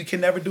 and you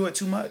can never do it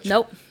too much.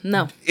 Nope.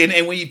 No. And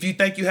if you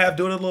think you have,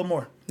 do it a little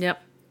more.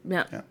 Yep.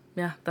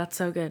 Yeah. That's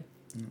so good.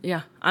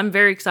 Yeah. I'm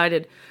very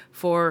excited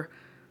for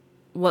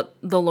what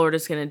the Lord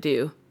is going to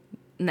do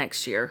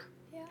next year.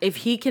 Yeah. If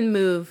he can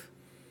move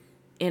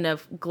in a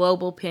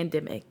global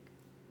pandemic,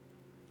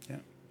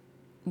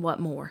 what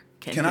more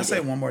can I say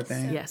one more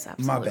thing? Yes,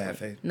 absolutely. My bad,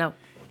 Faith. No.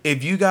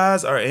 If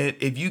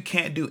you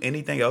can't do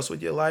anything else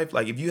with your life,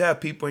 like if you have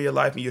people in your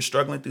life and you're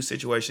struggling through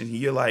situations and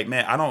you're like,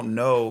 man, I don't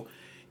know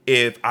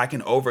if I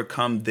can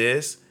overcome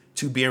this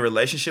to be in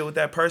relationship with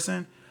that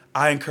person,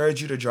 I encourage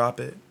you to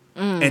drop it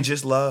and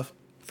just love.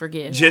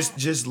 Forgive.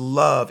 Just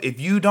love. If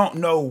you don't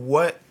know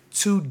what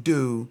to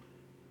do,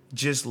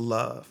 just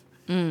love.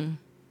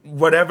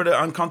 Whatever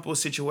the uncomfortable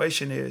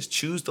situation is,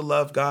 choose to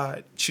love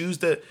God. Choose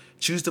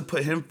to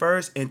put him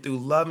first, and through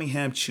loving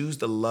him, choose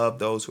to love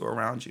those who are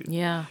around you.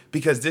 Yeah.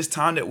 Because this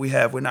time that we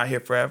have, we're not here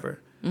forever.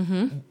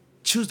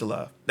 Choose to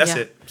love. That's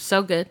it.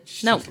 So good.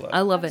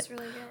 I love it.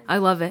 Really good. I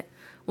love it.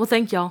 Well,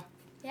 thank y'all.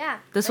 Yeah.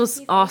 This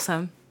was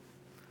awesome.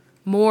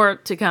 More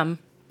to come,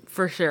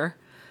 for sure,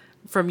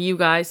 from you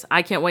guys.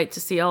 I can't wait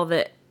to see all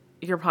that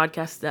your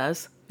podcast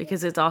does,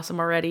 because it's awesome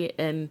already,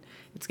 and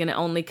it's going to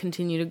only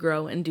continue to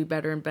grow and do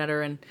better and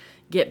better and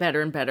get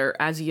better and better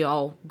as you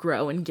all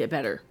grow and get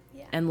better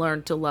and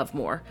learn to love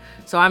more.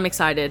 So I'm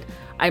excited.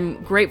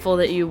 I'm grateful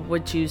that you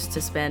would choose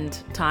to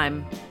spend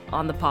time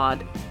on the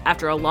pod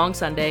after a long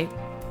Sunday.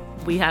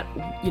 We had,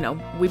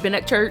 we've been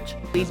at church.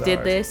 We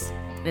did this,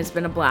 and it's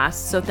been a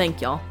blast. So thank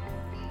y'all.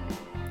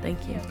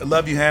 Thank you. I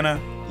love you, Hannah.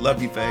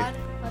 Love you, Faith.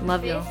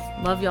 Love y'all.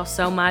 Love y'all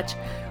so much.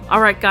 All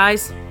right,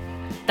 guys.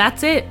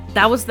 That's it.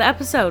 That was the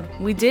episode.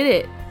 We did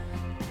it.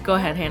 Go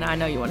ahead, Hannah. I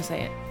know you want to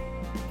say it.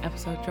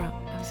 Episode drop.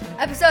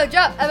 Episode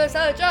drop.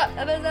 Episode drop.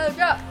 Episode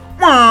drop.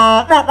 I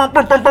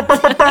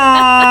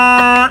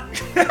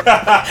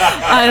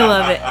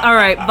love it. All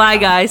right. Bye,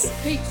 guys.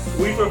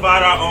 We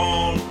provide our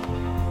own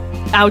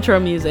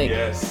outro music.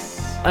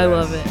 Yes. I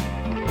love it.